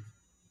time.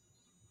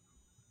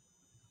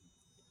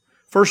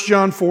 1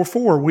 John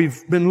 4:4,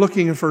 we've been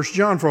looking at 1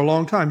 John for a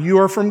long time. You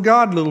are from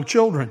God, little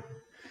children,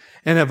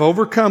 and have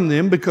overcome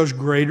them, because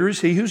greater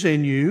is He who's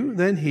in you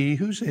than he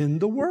who's in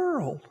the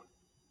world.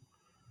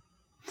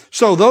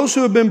 So those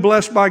who have been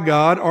blessed by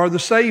God are the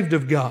saved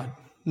of God.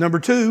 Number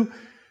two,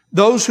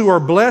 those who are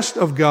blessed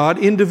of God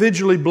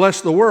individually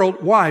bless the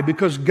world. Why?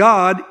 Because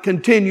God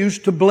continues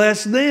to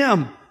bless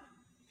them.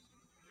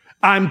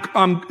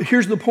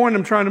 Here's the point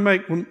I'm trying to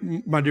make,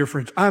 my dear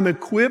friends. I'm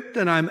equipped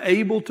and I'm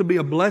able to be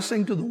a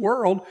blessing to the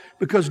world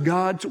because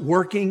God's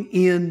working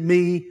in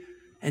me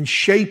and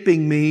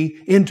shaping me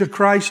into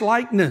Christ's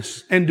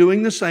likeness and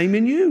doing the same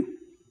in you.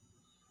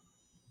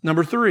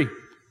 Number three,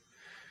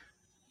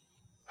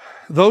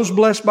 those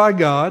blessed by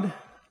God,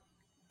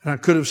 and I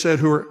could have said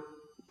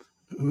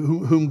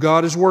whom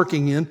God is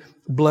working in,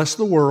 bless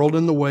the world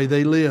in the way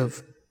they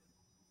live.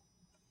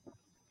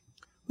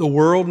 The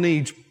world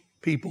needs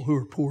people who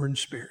are poor in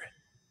spirit.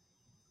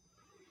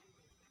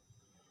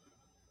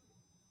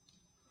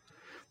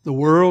 The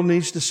world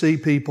needs to see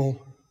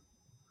people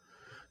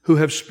who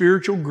have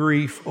spiritual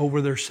grief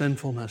over their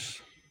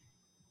sinfulness.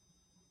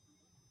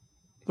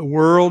 The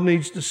world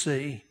needs to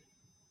see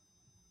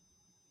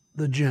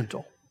the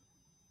gentle.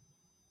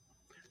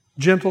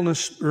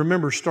 Gentleness,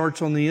 remember,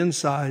 starts on the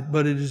inside,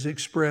 but it is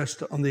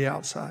expressed on the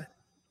outside.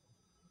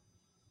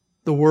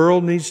 The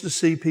world needs to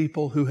see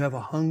people who have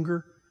a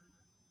hunger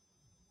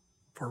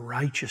for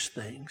righteous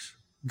things,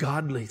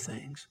 godly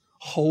things,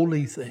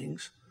 holy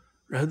things,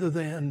 rather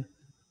than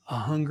a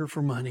hunger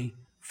for money,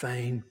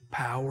 fame,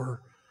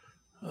 power,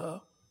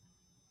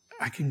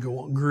 I can go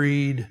on,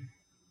 greed,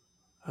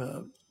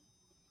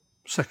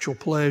 sexual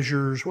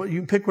pleasures. You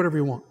can pick whatever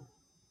you want.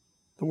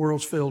 The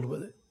world's filled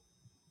with it.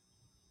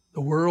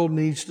 The world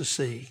needs to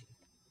see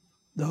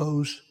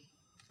those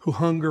who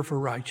hunger for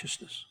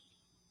righteousness.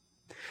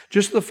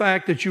 Just the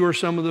fact that you are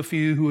some of the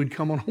few who would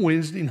come on a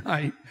Wednesday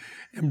night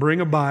and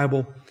bring a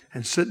Bible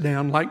and sit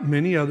down, like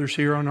many others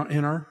here on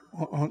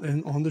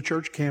the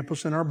church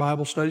campus in our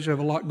Bible studies. We have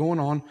a lot going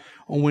on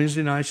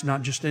Wednesday nights,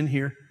 not just in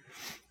here.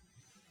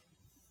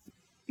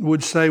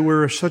 Would say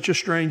we're such a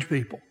strange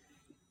people.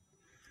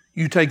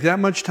 You take that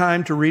much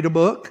time to read a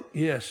book?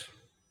 Yes.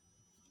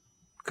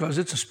 Because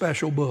it's a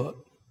special book.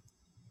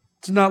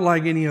 It's not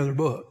like any other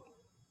book.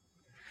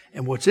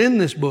 And what's in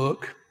this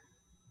book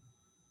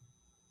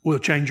will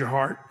change your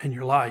heart and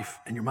your life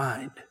and your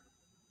mind.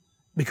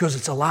 Because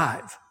it's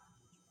alive.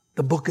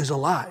 The book is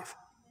alive.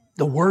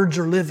 The words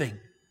are living.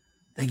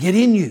 They get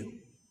in you.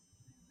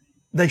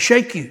 They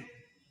shake you.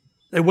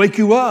 They wake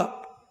you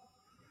up.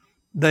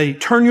 They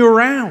turn you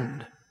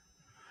around.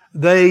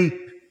 They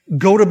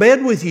go to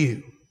bed with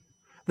you.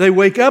 They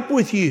wake up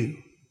with you.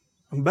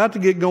 I'm about to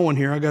get going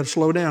here. I got to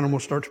slow down. I'm going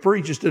to start to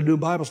preach instead of do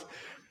Bible study.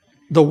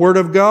 The Word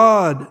of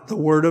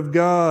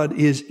God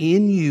is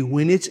in you.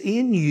 When it's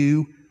in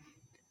you,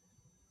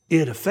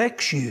 it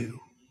affects you.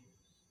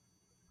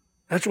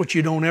 That's what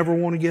you don't ever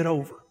want to get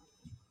over.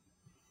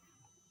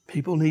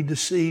 People need to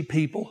see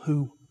people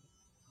who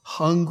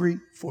hungry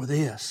for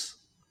this.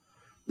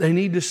 They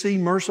need to see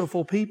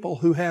merciful people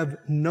who have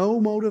no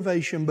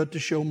motivation but to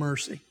show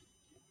mercy.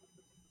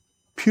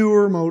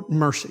 Pure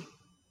mercy.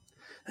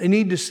 They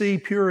need to see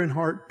pure in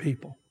heart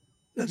people.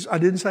 I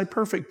didn't say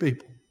perfect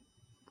people.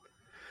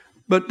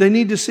 But they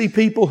need to see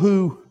people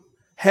who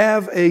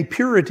have a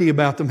purity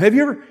about them. Have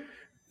you ever...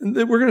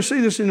 We're going to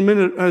see this in a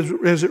minute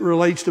as it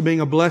relates to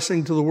being a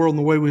blessing to the world and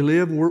the way we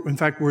live. In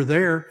fact, we're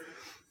there.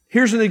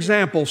 Here's an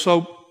example.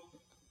 So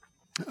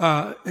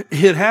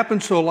it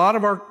happens to a lot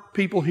of our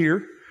people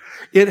here.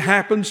 It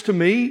happens to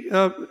me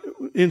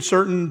in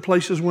certain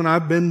places when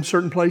I've been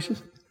certain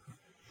places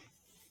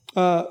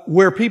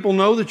where people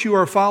know that you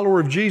are a follower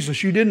of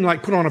Jesus. You didn't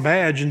like put on a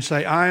badge and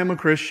say, I am a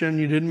Christian.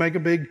 You didn't make a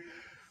big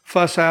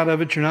fuss out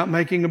of it. You're not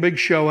making a big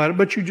show out of it.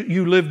 But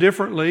you live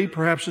differently.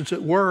 Perhaps it's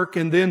at work.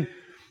 And then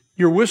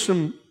you're with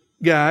some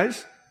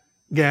guys,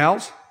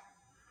 gals.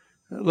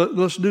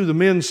 Let's do the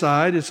men's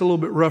side. It's a little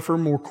bit rougher,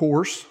 more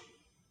coarse.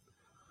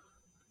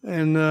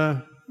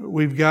 And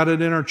we've got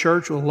it in our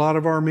church with a lot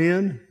of our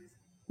men.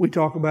 We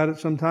talk about it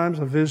sometimes.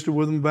 I visited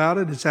with them about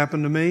it. It's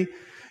happened to me.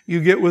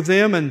 You get with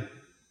them and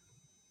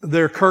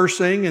they're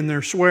cursing and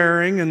they're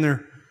swearing and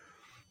they're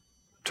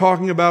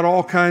talking about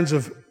all kinds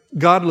of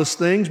godless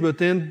things, but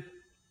then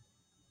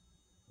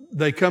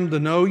they come to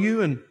know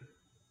you and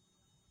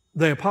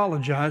they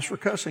apologize for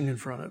cussing in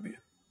front of you.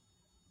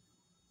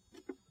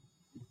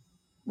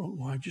 Well,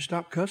 why'd you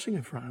stop cussing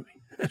in front of me?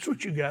 That's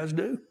what you guys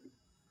do.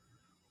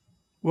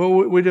 Well,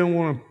 we didn't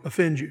want to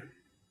offend you.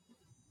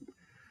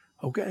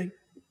 Okay.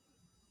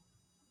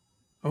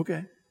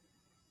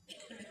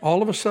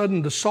 All of a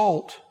sudden, the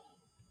salt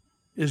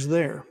is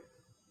there.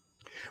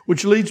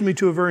 Which leads me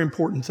to a very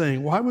important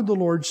thing. Why would the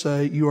Lord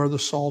say you are the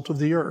salt of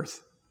the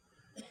earth?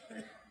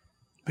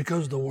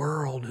 Because the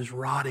world is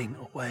rotting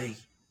away.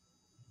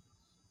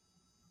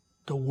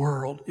 The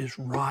world is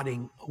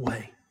rotting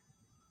away.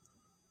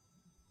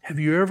 Have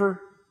you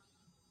ever,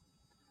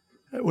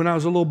 when I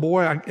was a little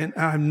boy,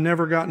 I've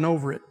never gotten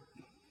over it.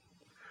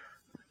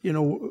 You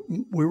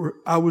know,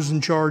 I was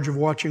in charge of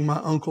watching my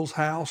uncle's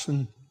house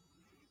and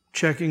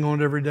checking on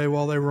it every day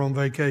while they were on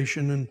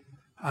vacation. And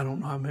I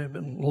don't know, I may have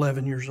been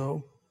 11 years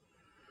old.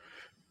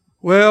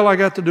 Well, I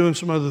got to doing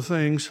some other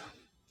things,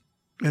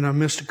 and I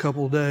missed a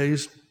couple of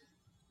days.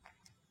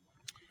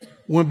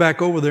 Went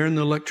back over there, and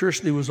the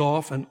electricity was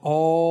off, and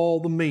all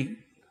the meat,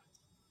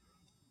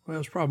 well, it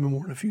was probably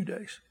more than a few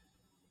days,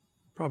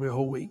 probably a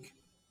whole week.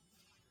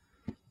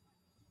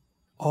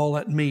 All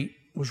that meat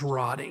was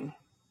rotting.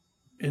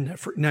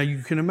 Now,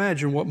 you can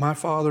imagine what my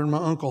father and my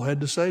uncle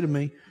had to say to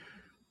me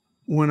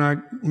when I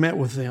met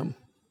with them.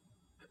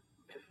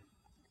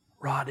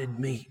 Rotted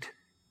meat,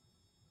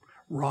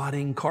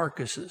 rotting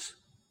carcasses,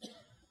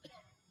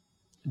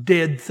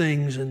 dead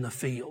things in the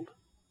field.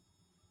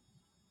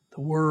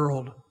 The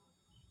world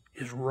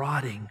is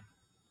rotting.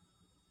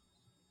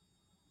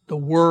 The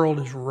world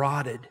is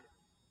rotted.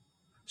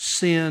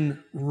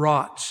 Sin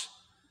rots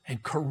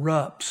and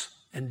corrupts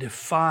and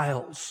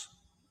defiles.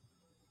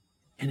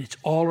 And it's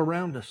all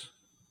around us.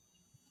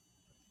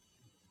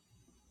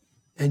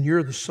 And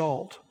you're the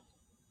salt.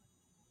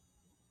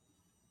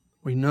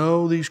 We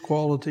know these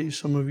qualities.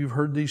 Some of you have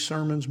heard these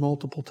sermons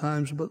multiple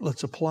times, but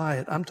let's apply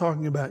it. I'm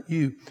talking about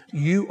you.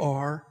 You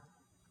are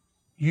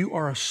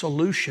a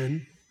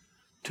solution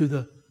to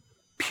the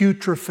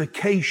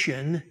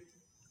putrefaction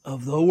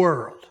of the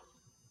world.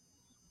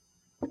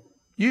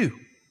 You.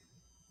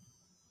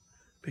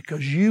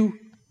 Because you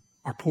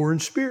are poor in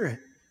spirit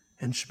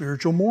and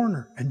spiritual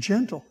mourner and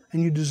gentle,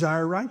 and you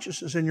desire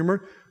righteousness and your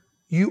mercy.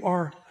 You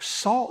are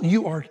salt.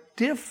 You are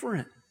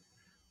different.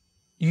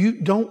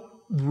 You don't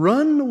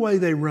run the way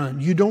they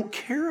run. You don't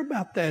care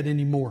about that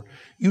anymore.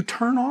 You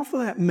turn off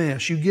of that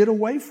mess. You get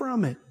away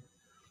from it.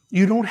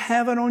 You don't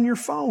have it on your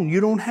phone. You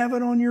don't have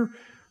it on your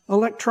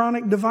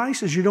electronic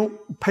devices. You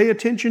don't pay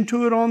attention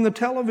to it on the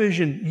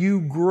television.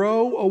 You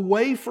grow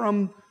away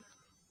from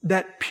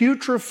that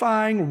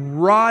putrefying,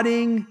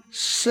 rotting,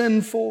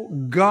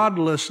 sinful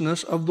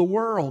godlessness of the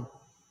world.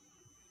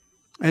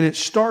 And it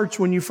starts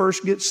when you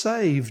first get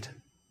saved.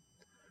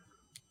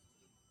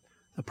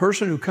 The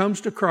person who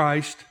comes to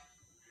Christ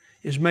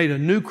is made a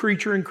new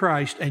creature in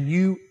Christ, and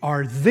you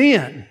are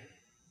then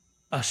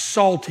a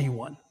salty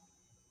one.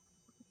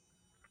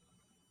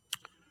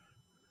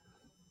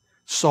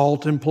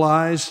 Salt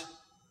implies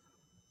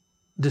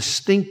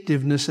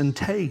distinctiveness and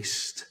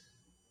taste.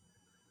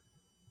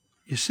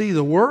 You see,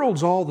 the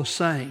world's all the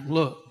same.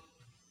 Look,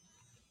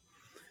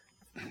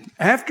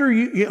 after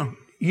you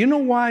know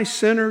why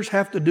sinners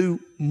have to do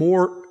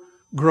more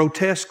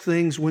grotesque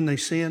things when they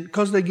sin?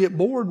 Because they get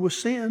bored with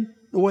sin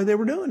the way they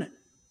were doing it.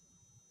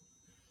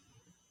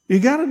 You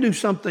got to do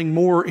something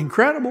more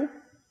incredible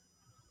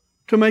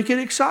to make it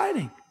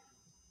exciting.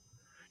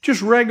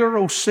 Just regular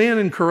old sin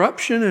and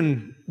corruption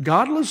and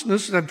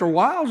godlessness after a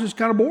while is just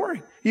kind of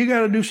boring. You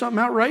got to do something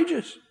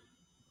outrageous.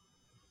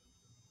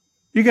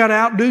 You got to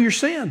outdo your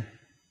sin.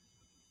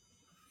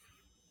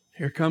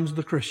 Here comes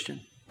the Christian.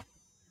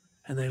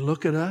 And they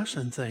look at us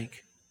and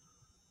think,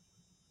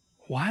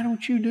 why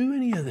don't you do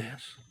any of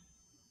this?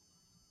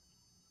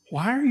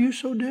 Why are you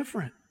so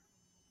different?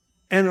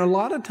 And a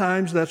lot of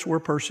times that's where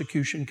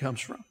persecution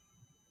comes from.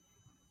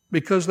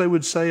 Because they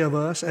would say of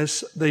us,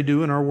 as they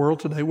do in our world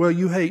today, well,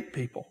 you hate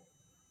people.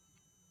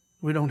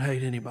 We don't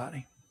hate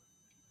anybody.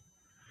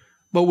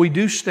 But we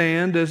do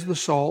stand as the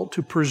salt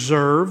to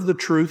preserve the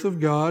truth of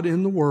God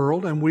in the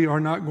world, and we are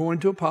not going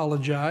to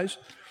apologize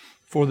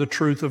for the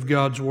truth of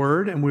God's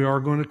Word, and we are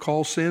going to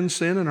call sin,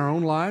 sin in our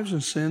own lives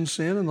and sin,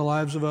 sin in the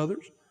lives of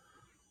others.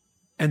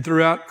 And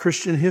throughout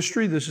Christian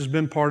history, this has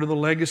been part of the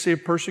legacy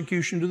of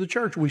persecution to the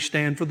church. We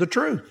stand for the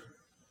truth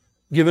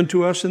given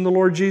to us in the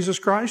Lord Jesus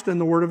Christ and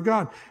the Word of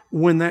God.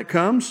 When that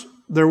comes,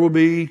 there will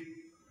be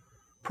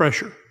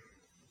pressure.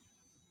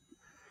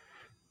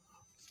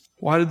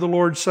 Why did the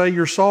Lord say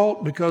you're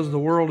salt? Because the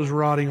world is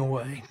rotting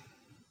away.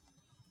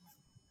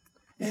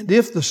 And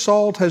if the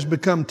salt has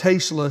become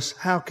tasteless,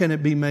 how can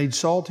it be made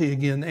salty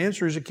again? The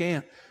answer is it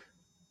can't.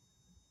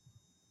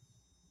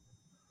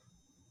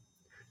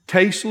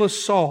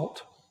 Tasteless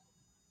salt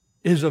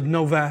is of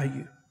no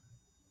value.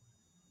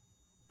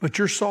 But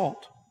you're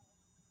salt.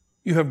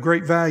 You have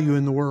great value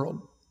in the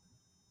world.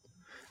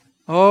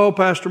 Oh,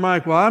 Pastor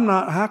Mike, well, I'm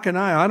not, how can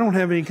I? I don't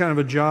have any kind of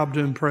a job to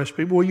impress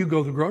people. Well, you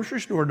go to the grocery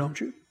store, don't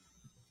you?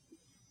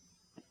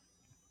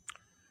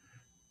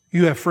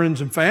 You have friends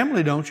and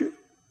family, don't you?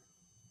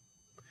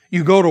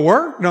 You go to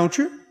work, don't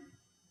you?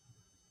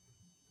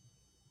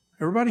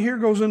 Everybody here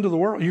goes into the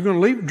world. You're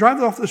going to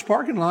drive off this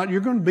parking lot,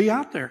 you're going to be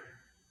out there.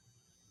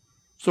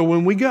 So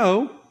when we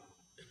go,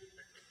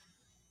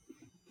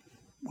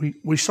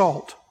 we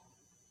salt.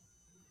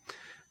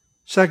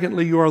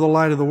 Secondly, you are the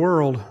light of the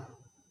world.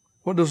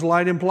 What does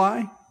light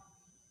imply?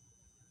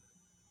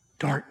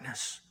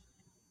 Darkness.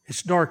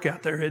 It's dark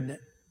out there, isn't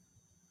it?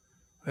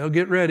 Well,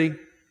 get ready.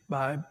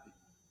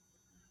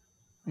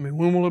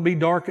 When will it be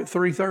dark at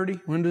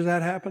 3:30? When does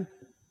that happen?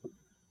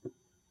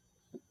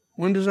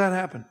 When does that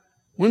happen?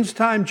 When's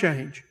time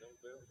change?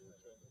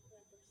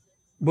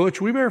 Butch,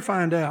 we better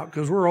find out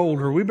because we're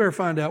older. We better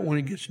find out when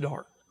it gets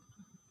dark.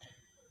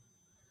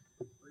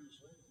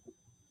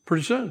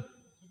 Pretty soon.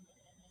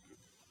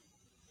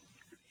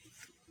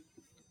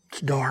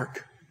 It's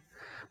dark.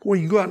 Boy,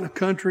 you go out in the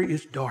country,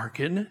 it's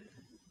dark, isn't it?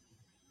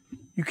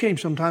 You can't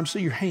sometimes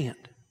see your hand.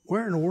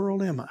 Where in the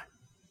world am I?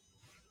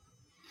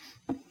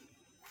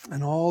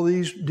 And all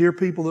these dear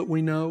people that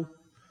we know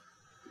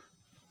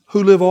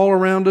who live all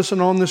around us and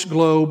on this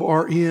globe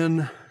are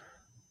in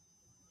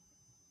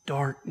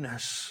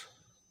darkness.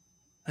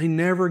 They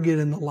never get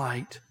in the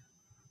light.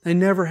 They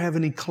never have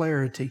any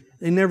clarity.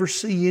 They never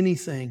see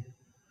anything.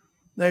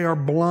 They are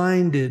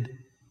blinded.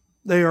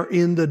 They are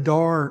in the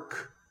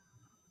dark.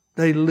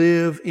 They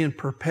live in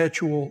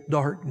perpetual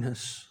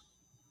darkness.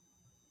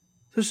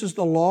 This is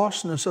the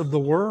lostness of the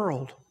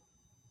world.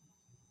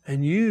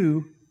 And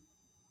you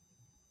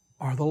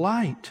are the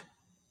light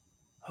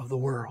of the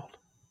world.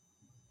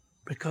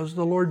 Because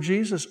the Lord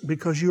Jesus,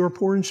 because you are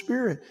poor in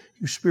spirit,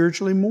 you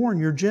spiritually mourn,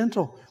 you're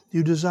gentle,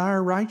 you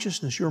desire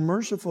righteousness, you're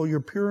merciful,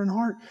 you're pure in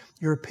heart,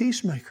 you're a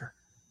peacemaker.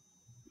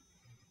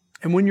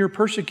 And when you're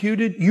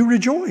persecuted, you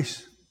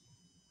rejoice.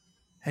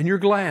 And you're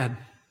glad.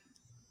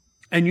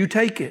 And you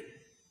take it.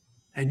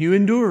 And you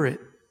endure it.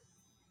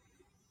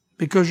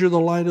 Because you're the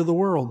light of the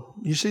world.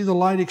 You see, the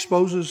light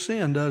exposes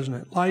sin, doesn't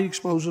it? Light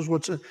exposes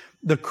what's in.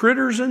 The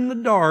critters in the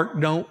dark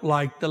don't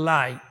like the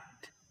light.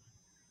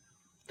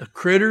 The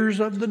critters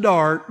of the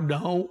dark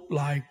don't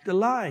like the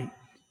light.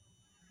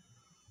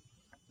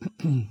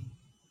 And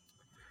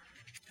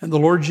the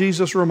Lord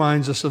Jesus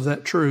reminds us of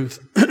that truth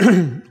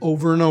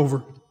over and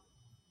over.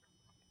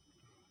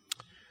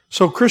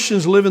 So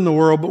Christians live in the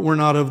world, but we're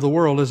not of the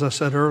world, as I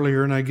said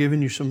earlier, and I've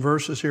given you some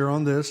verses here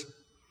on this.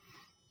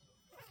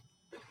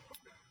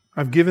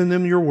 I've given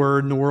them your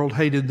word, and the world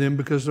hated them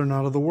because they're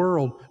not of the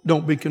world.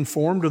 Don't be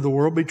conformed to the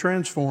world, be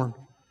transformed.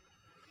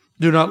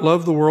 Do not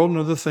love the world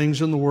nor the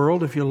things in the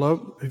world. If you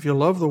love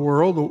the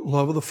world, the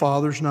love of the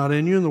Father is not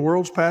in you, and the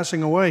world's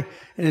passing away,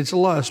 and it's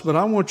lust. But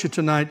I want you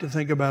tonight to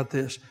think about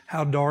this.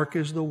 How dark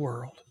is the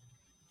world?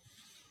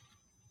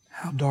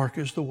 How dark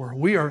is the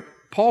world?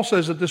 Paul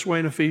says it this way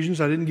in Ephesians.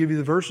 I didn't give you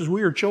the verses.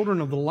 We are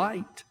children of the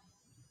light.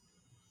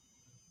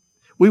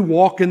 We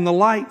walk in the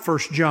light, 1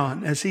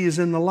 John, as He is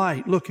in the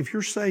light. Look, if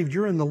you're saved,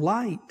 you're in the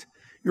light.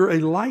 You're a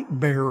light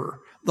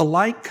bearer. The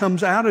light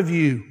comes out of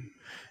you.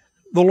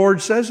 The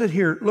Lord says it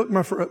here. Look,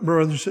 my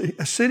brothers,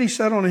 a city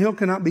set on a hill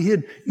cannot be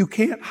hid. You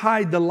can't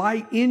hide the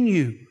light in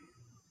you.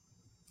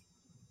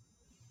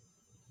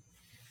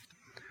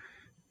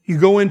 You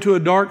go into a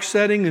dark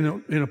setting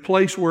in a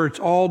place where it's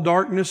all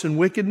darkness and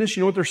wickedness.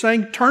 You know what they're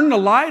saying? Turn the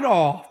light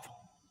off.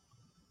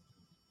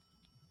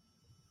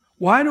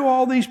 Why do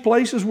all these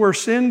places where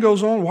sin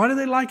goes on, why do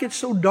they like it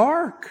so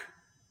dark?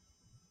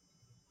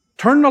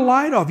 Turn the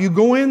light off. You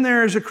go in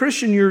there as a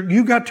Christian,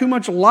 you've got too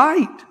much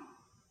light.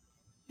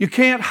 You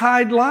can't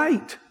hide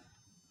light.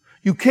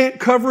 You can't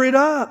cover it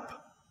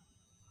up.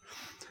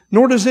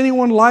 Nor does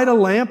anyone light a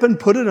lamp and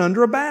put it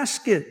under a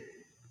basket,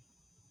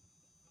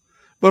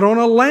 but on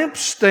a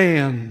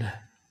lampstand.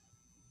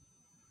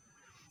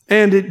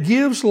 And it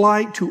gives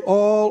light to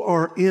all who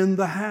are in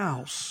the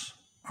house.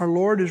 Our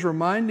Lord is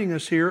reminding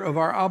us here of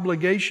our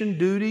obligation,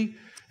 duty,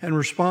 and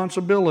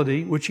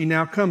responsibility, which He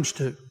now comes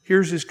to.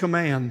 Here's His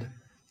command.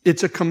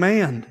 It's a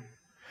command.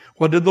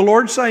 What did the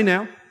Lord say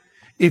now?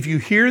 If you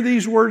hear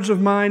these words of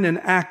mine and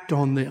act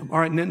on them. All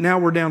right, now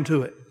we're down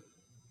to it.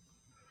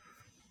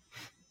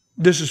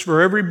 This is for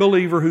every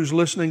believer who's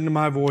listening to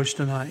my voice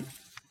tonight.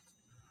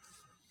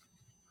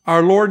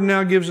 Our Lord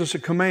now gives us a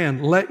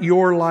command. Let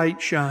your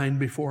light shine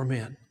before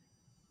men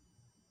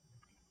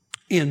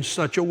in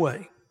such a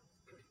way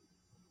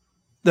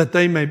that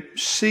they may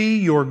see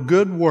your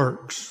good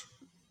works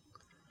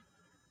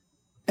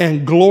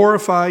and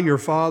glorify your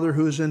Father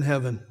who is in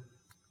heaven.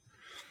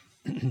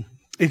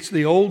 It's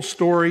the old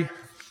story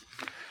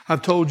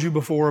I've told you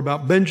before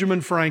about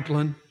Benjamin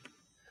Franklin,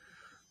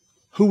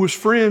 who was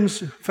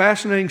friends,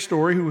 fascinating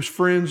story, who was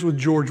friends with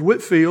George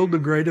Whitefield, the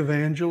great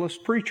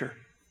evangelist preacher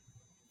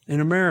in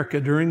America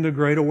during the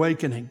Great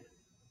Awakening.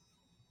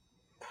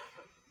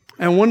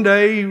 And one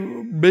day,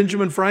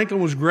 Benjamin Franklin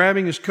was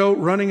grabbing his coat,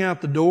 running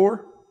out the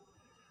door,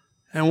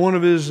 and one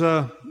of his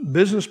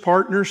business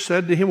partners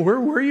said to him, where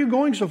are you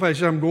going so fast? He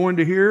said, I'm going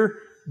to hear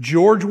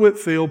George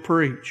Whitefield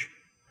preach.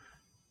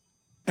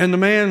 And the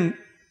man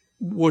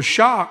was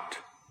shocked.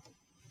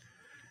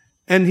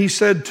 And he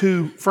said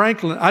to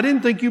Franklin, I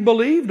didn't think you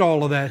believed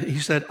all of that. He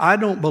said, I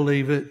don't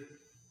believe it,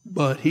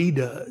 but he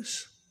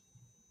does.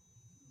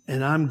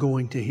 And I'm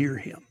going to hear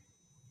him.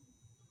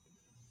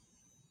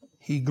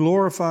 He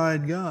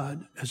glorified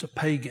God as a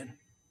pagan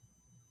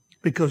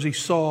because he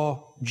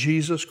saw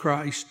Jesus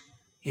Christ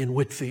in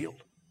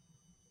Whitefield.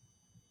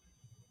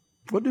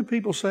 What do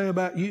people say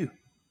about you?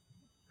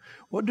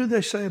 What do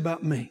they say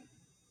about me?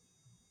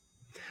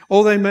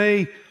 Oh, they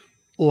may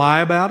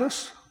lie about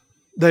us.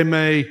 They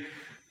may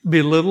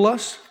belittle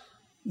us.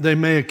 They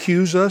may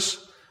accuse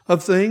us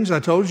of things. I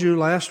told you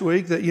last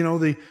week that,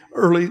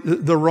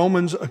 the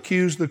Romans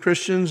accused the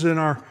Christians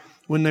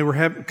when they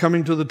were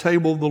coming to the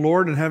table of the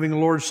Lord and having the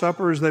Lord's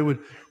Supper, as they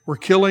were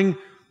killing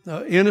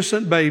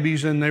innocent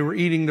babies and they were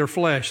eating their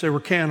flesh. They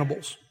were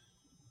cannibals.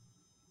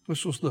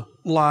 This was the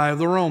lie of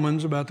the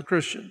Romans about the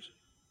Christians.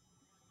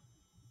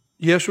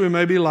 Yes, we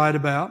may be lied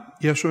about.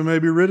 Yes, we may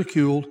be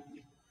ridiculed.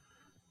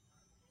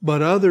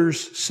 But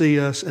others see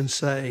us and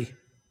say,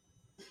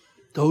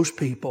 those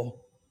people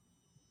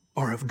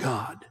are of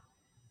God.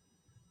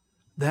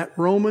 That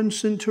Roman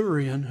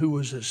centurion who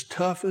was as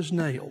tough as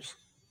nails,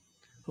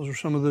 those are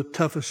some of the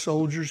toughest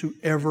soldiers who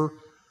ever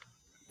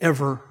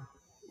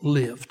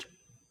lived,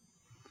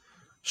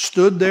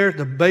 stood there at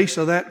the base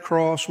of that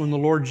cross when the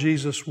Lord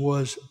Jesus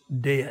was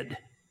dead.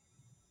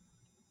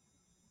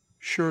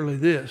 Surely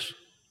this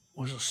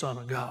was the Son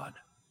of God.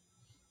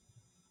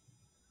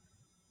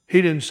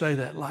 He didn't say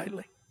that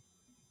lightly.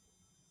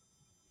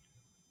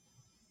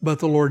 But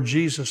the Lord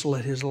Jesus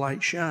let His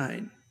light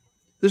shine.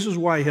 This is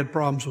why He had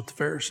problems with the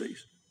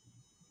Pharisees.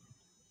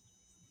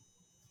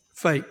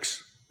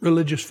 Fakes,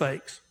 religious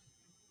fakes.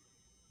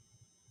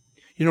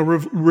 You know,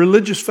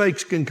 religious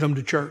fakes can come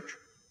to church.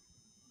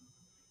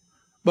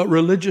 But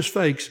religious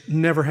fakes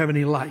never have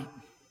any light.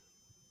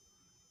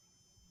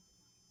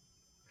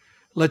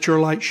 Let your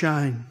light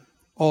shine.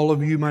 All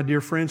of you, my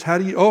dear friends. How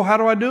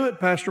do I do it,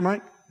 Pastor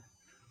Mike?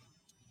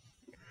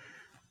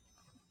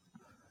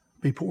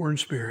 Be poor in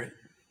spirit.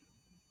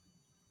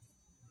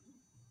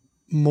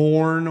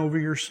 Mourn over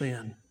your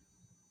sin.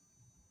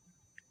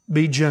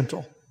 Be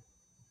gentle.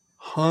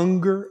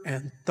 Hunger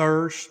and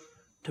thirst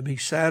to be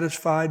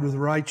satisfied with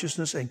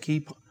righteousness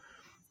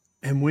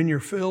and when you're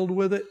filled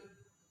with it,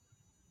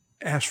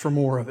 ask for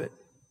more of it.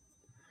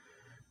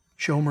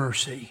 Show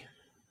mercy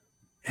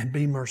and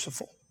be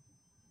merciful.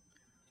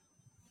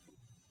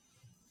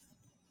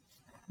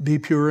 Be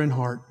pure in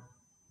heart.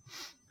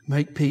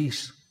 Make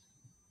peace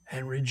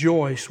and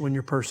rejoice when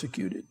you're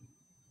persecuted.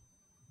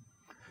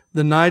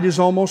 The night is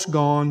almost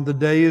gone. The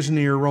day is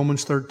near.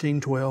 Romans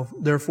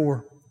 13:12.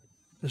 Therefore,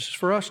 this is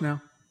for us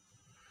now.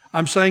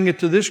 I'm saying it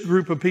to this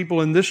group of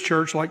people in this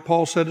church like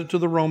Paul said it to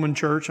the Roman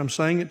church. I'm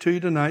saying it to you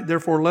tonight.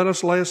 Therefore, let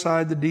us lay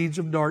aside the deeds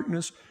of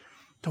darkness.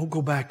 Don't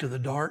go back to the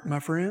dark, my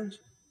friends.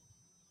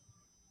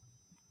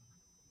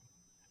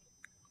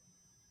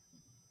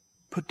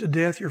 Put to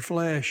death your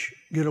flesh.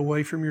 Get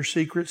away from your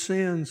secret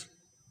sins.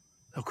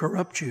 They'll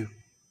corrupt you.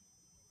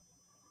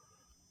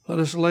 Let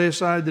us lay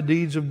aside the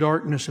deeds of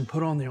darkness and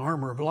put on the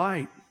armor of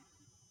light.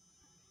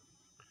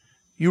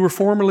 You were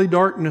formerly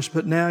darkness,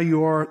 but now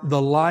you are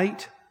the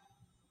light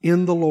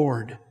in the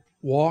Lord.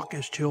 Walk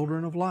as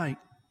children of light.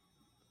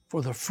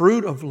 For the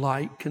fruit of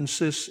light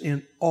consists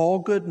in all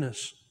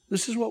goodness.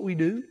 This is what we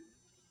do.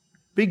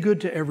 Be good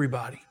to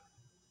everybody.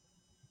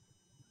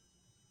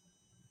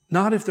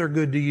 Not if they're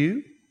good to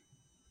you.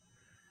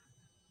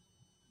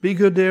 Be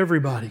good to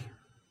everybody.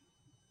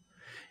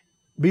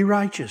 Be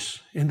righteous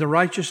in the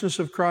righteousness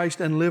of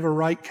Christ and live a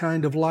right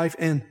kind of life,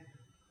 and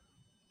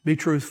be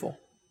truthful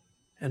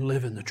and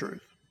live in the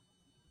truth.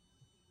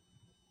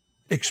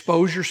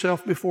 Expose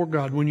yourself before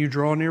God when you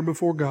draw near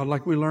before God,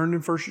 like we learned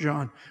in 1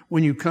 John.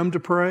 When you come to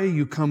pray,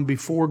 you come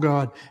before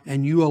God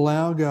and you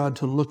allow God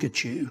to look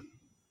at you.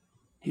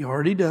 He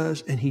already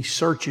does, and He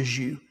searches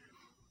you.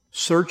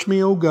 Search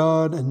me, O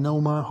God, and know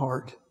my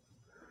heart,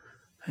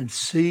 and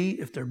see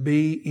if there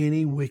be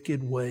any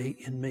wicked way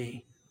in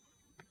me.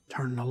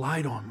 Turn the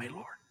light on me,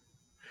 Lord.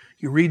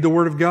 You read the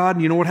Word of God,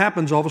 and you know what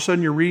happens? All of a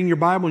sudden you're reading your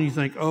Bible and you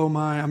think, oh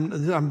my,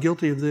 I'm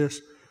guilty of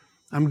this.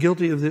 I'm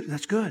guilty of this.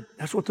 That's good.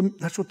 That's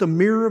what the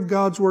mirror of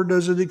God's Word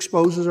does. It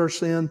exposes our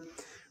sin.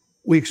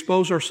 We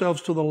expose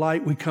ourselves to the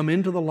light. We come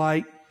into the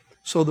light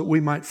so that we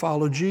might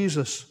follow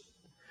Jesus.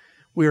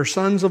 We are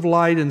sons of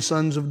light and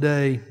sons of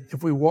day.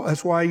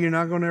 That's why you're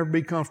not going to ever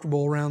be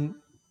comfortable around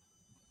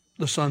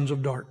the sons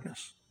of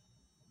darkness.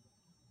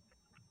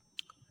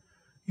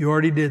 You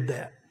already did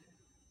that.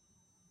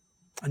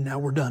 And now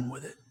we're done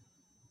with it.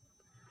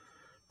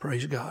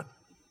 Praise God.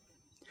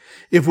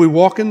 If we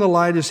walk in the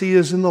light as He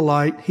is in the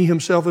light, He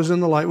Himself is in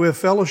the light. We have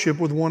fellowship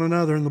with one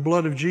another, and the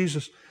blood of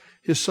Jesus,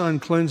 His Son,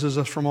 cleanses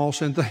us from all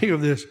sin. Think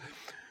of this.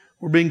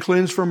 We're being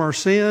cleansed from our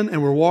sin,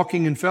 and we're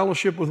walking in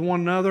fellowship with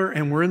one another,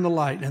 and we're in the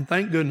light. And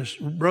thank goodness,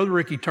 Brother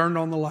Ricky turned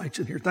on the lights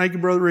in here. Thank you,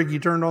 Brother Ricky,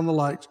 turned on the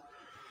lights.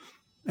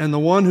 And the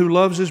one who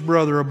loves his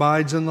brother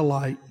abides in the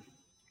light,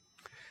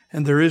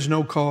 and there is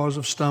no cause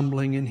of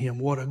stumbling in him.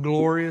 What a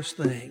glorious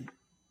thing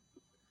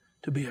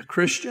to be a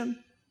Christian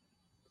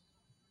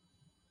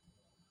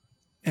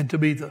and to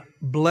be the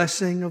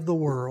blessing of the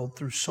world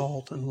through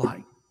salt and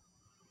light.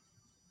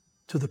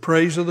 To the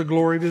praise of the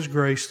glory of His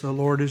grace, the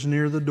Lord is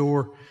near the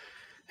door,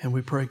 and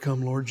we pray,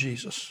 come Lord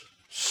Jesus.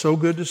 So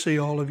good to see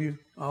all of you.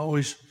 I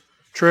always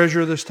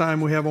treasure this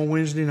time we have on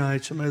Wednesday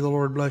nights, and may the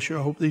Lord bless you.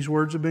 I hope these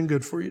words have been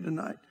good for you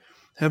tonight.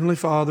 Heavenly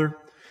Father,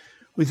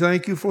 we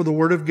thank You for the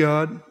Word of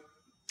God,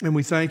 and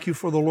we thank You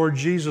for the Lord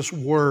Jesus'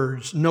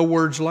 words. No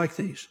words like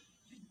these.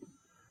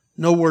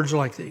 No words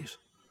like these.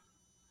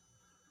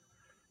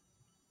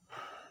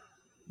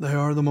 They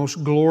are the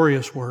most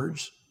glorious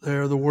words. They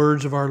are the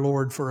words of our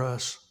Lord for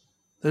us.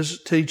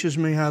 This teaches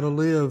me how to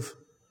live.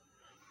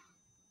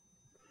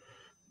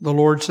 The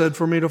Lord said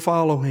for me to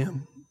follow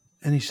Him.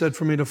 And He said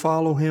for me to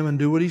follow Him and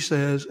do what He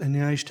says. And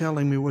now He's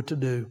telling me what to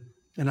do.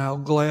 And I'll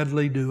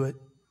gladly do it.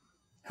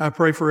 I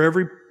pray for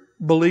every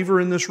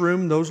believer in this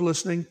room, those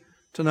listening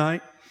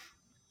tonight,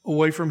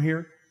 away from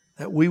here,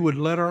 that we would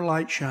let our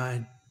light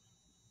shine.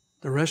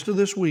 the rest of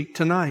this week,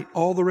 tonight,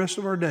 all the rest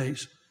of our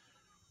days,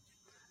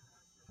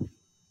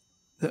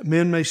 that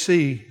men may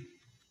see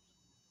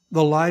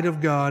the light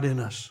of God in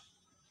us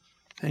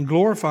and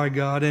glorify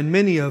God, and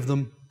many of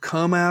them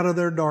come out of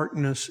their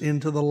darkness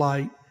into the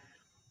light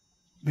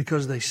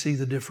because they see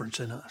the difference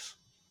in us.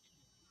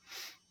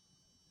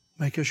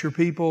 Make us your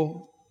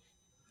people.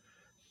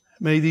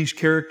 May these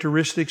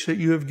characteristics that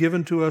you have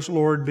given to us,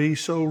 Lord, be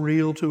so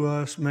real to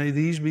us. May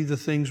these be the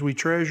things we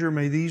treasure.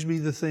 May these be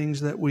the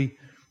things that we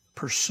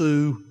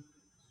pursue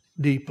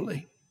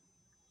deeply.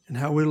 And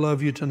how we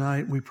love you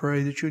tonight. We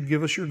pray that you would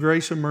give us your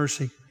grace and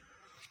mercy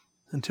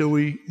until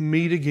we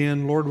meet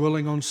again, Lord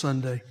willing, on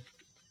Sunday.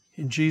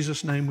 In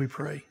Jesus' name we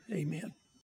pray. Amen.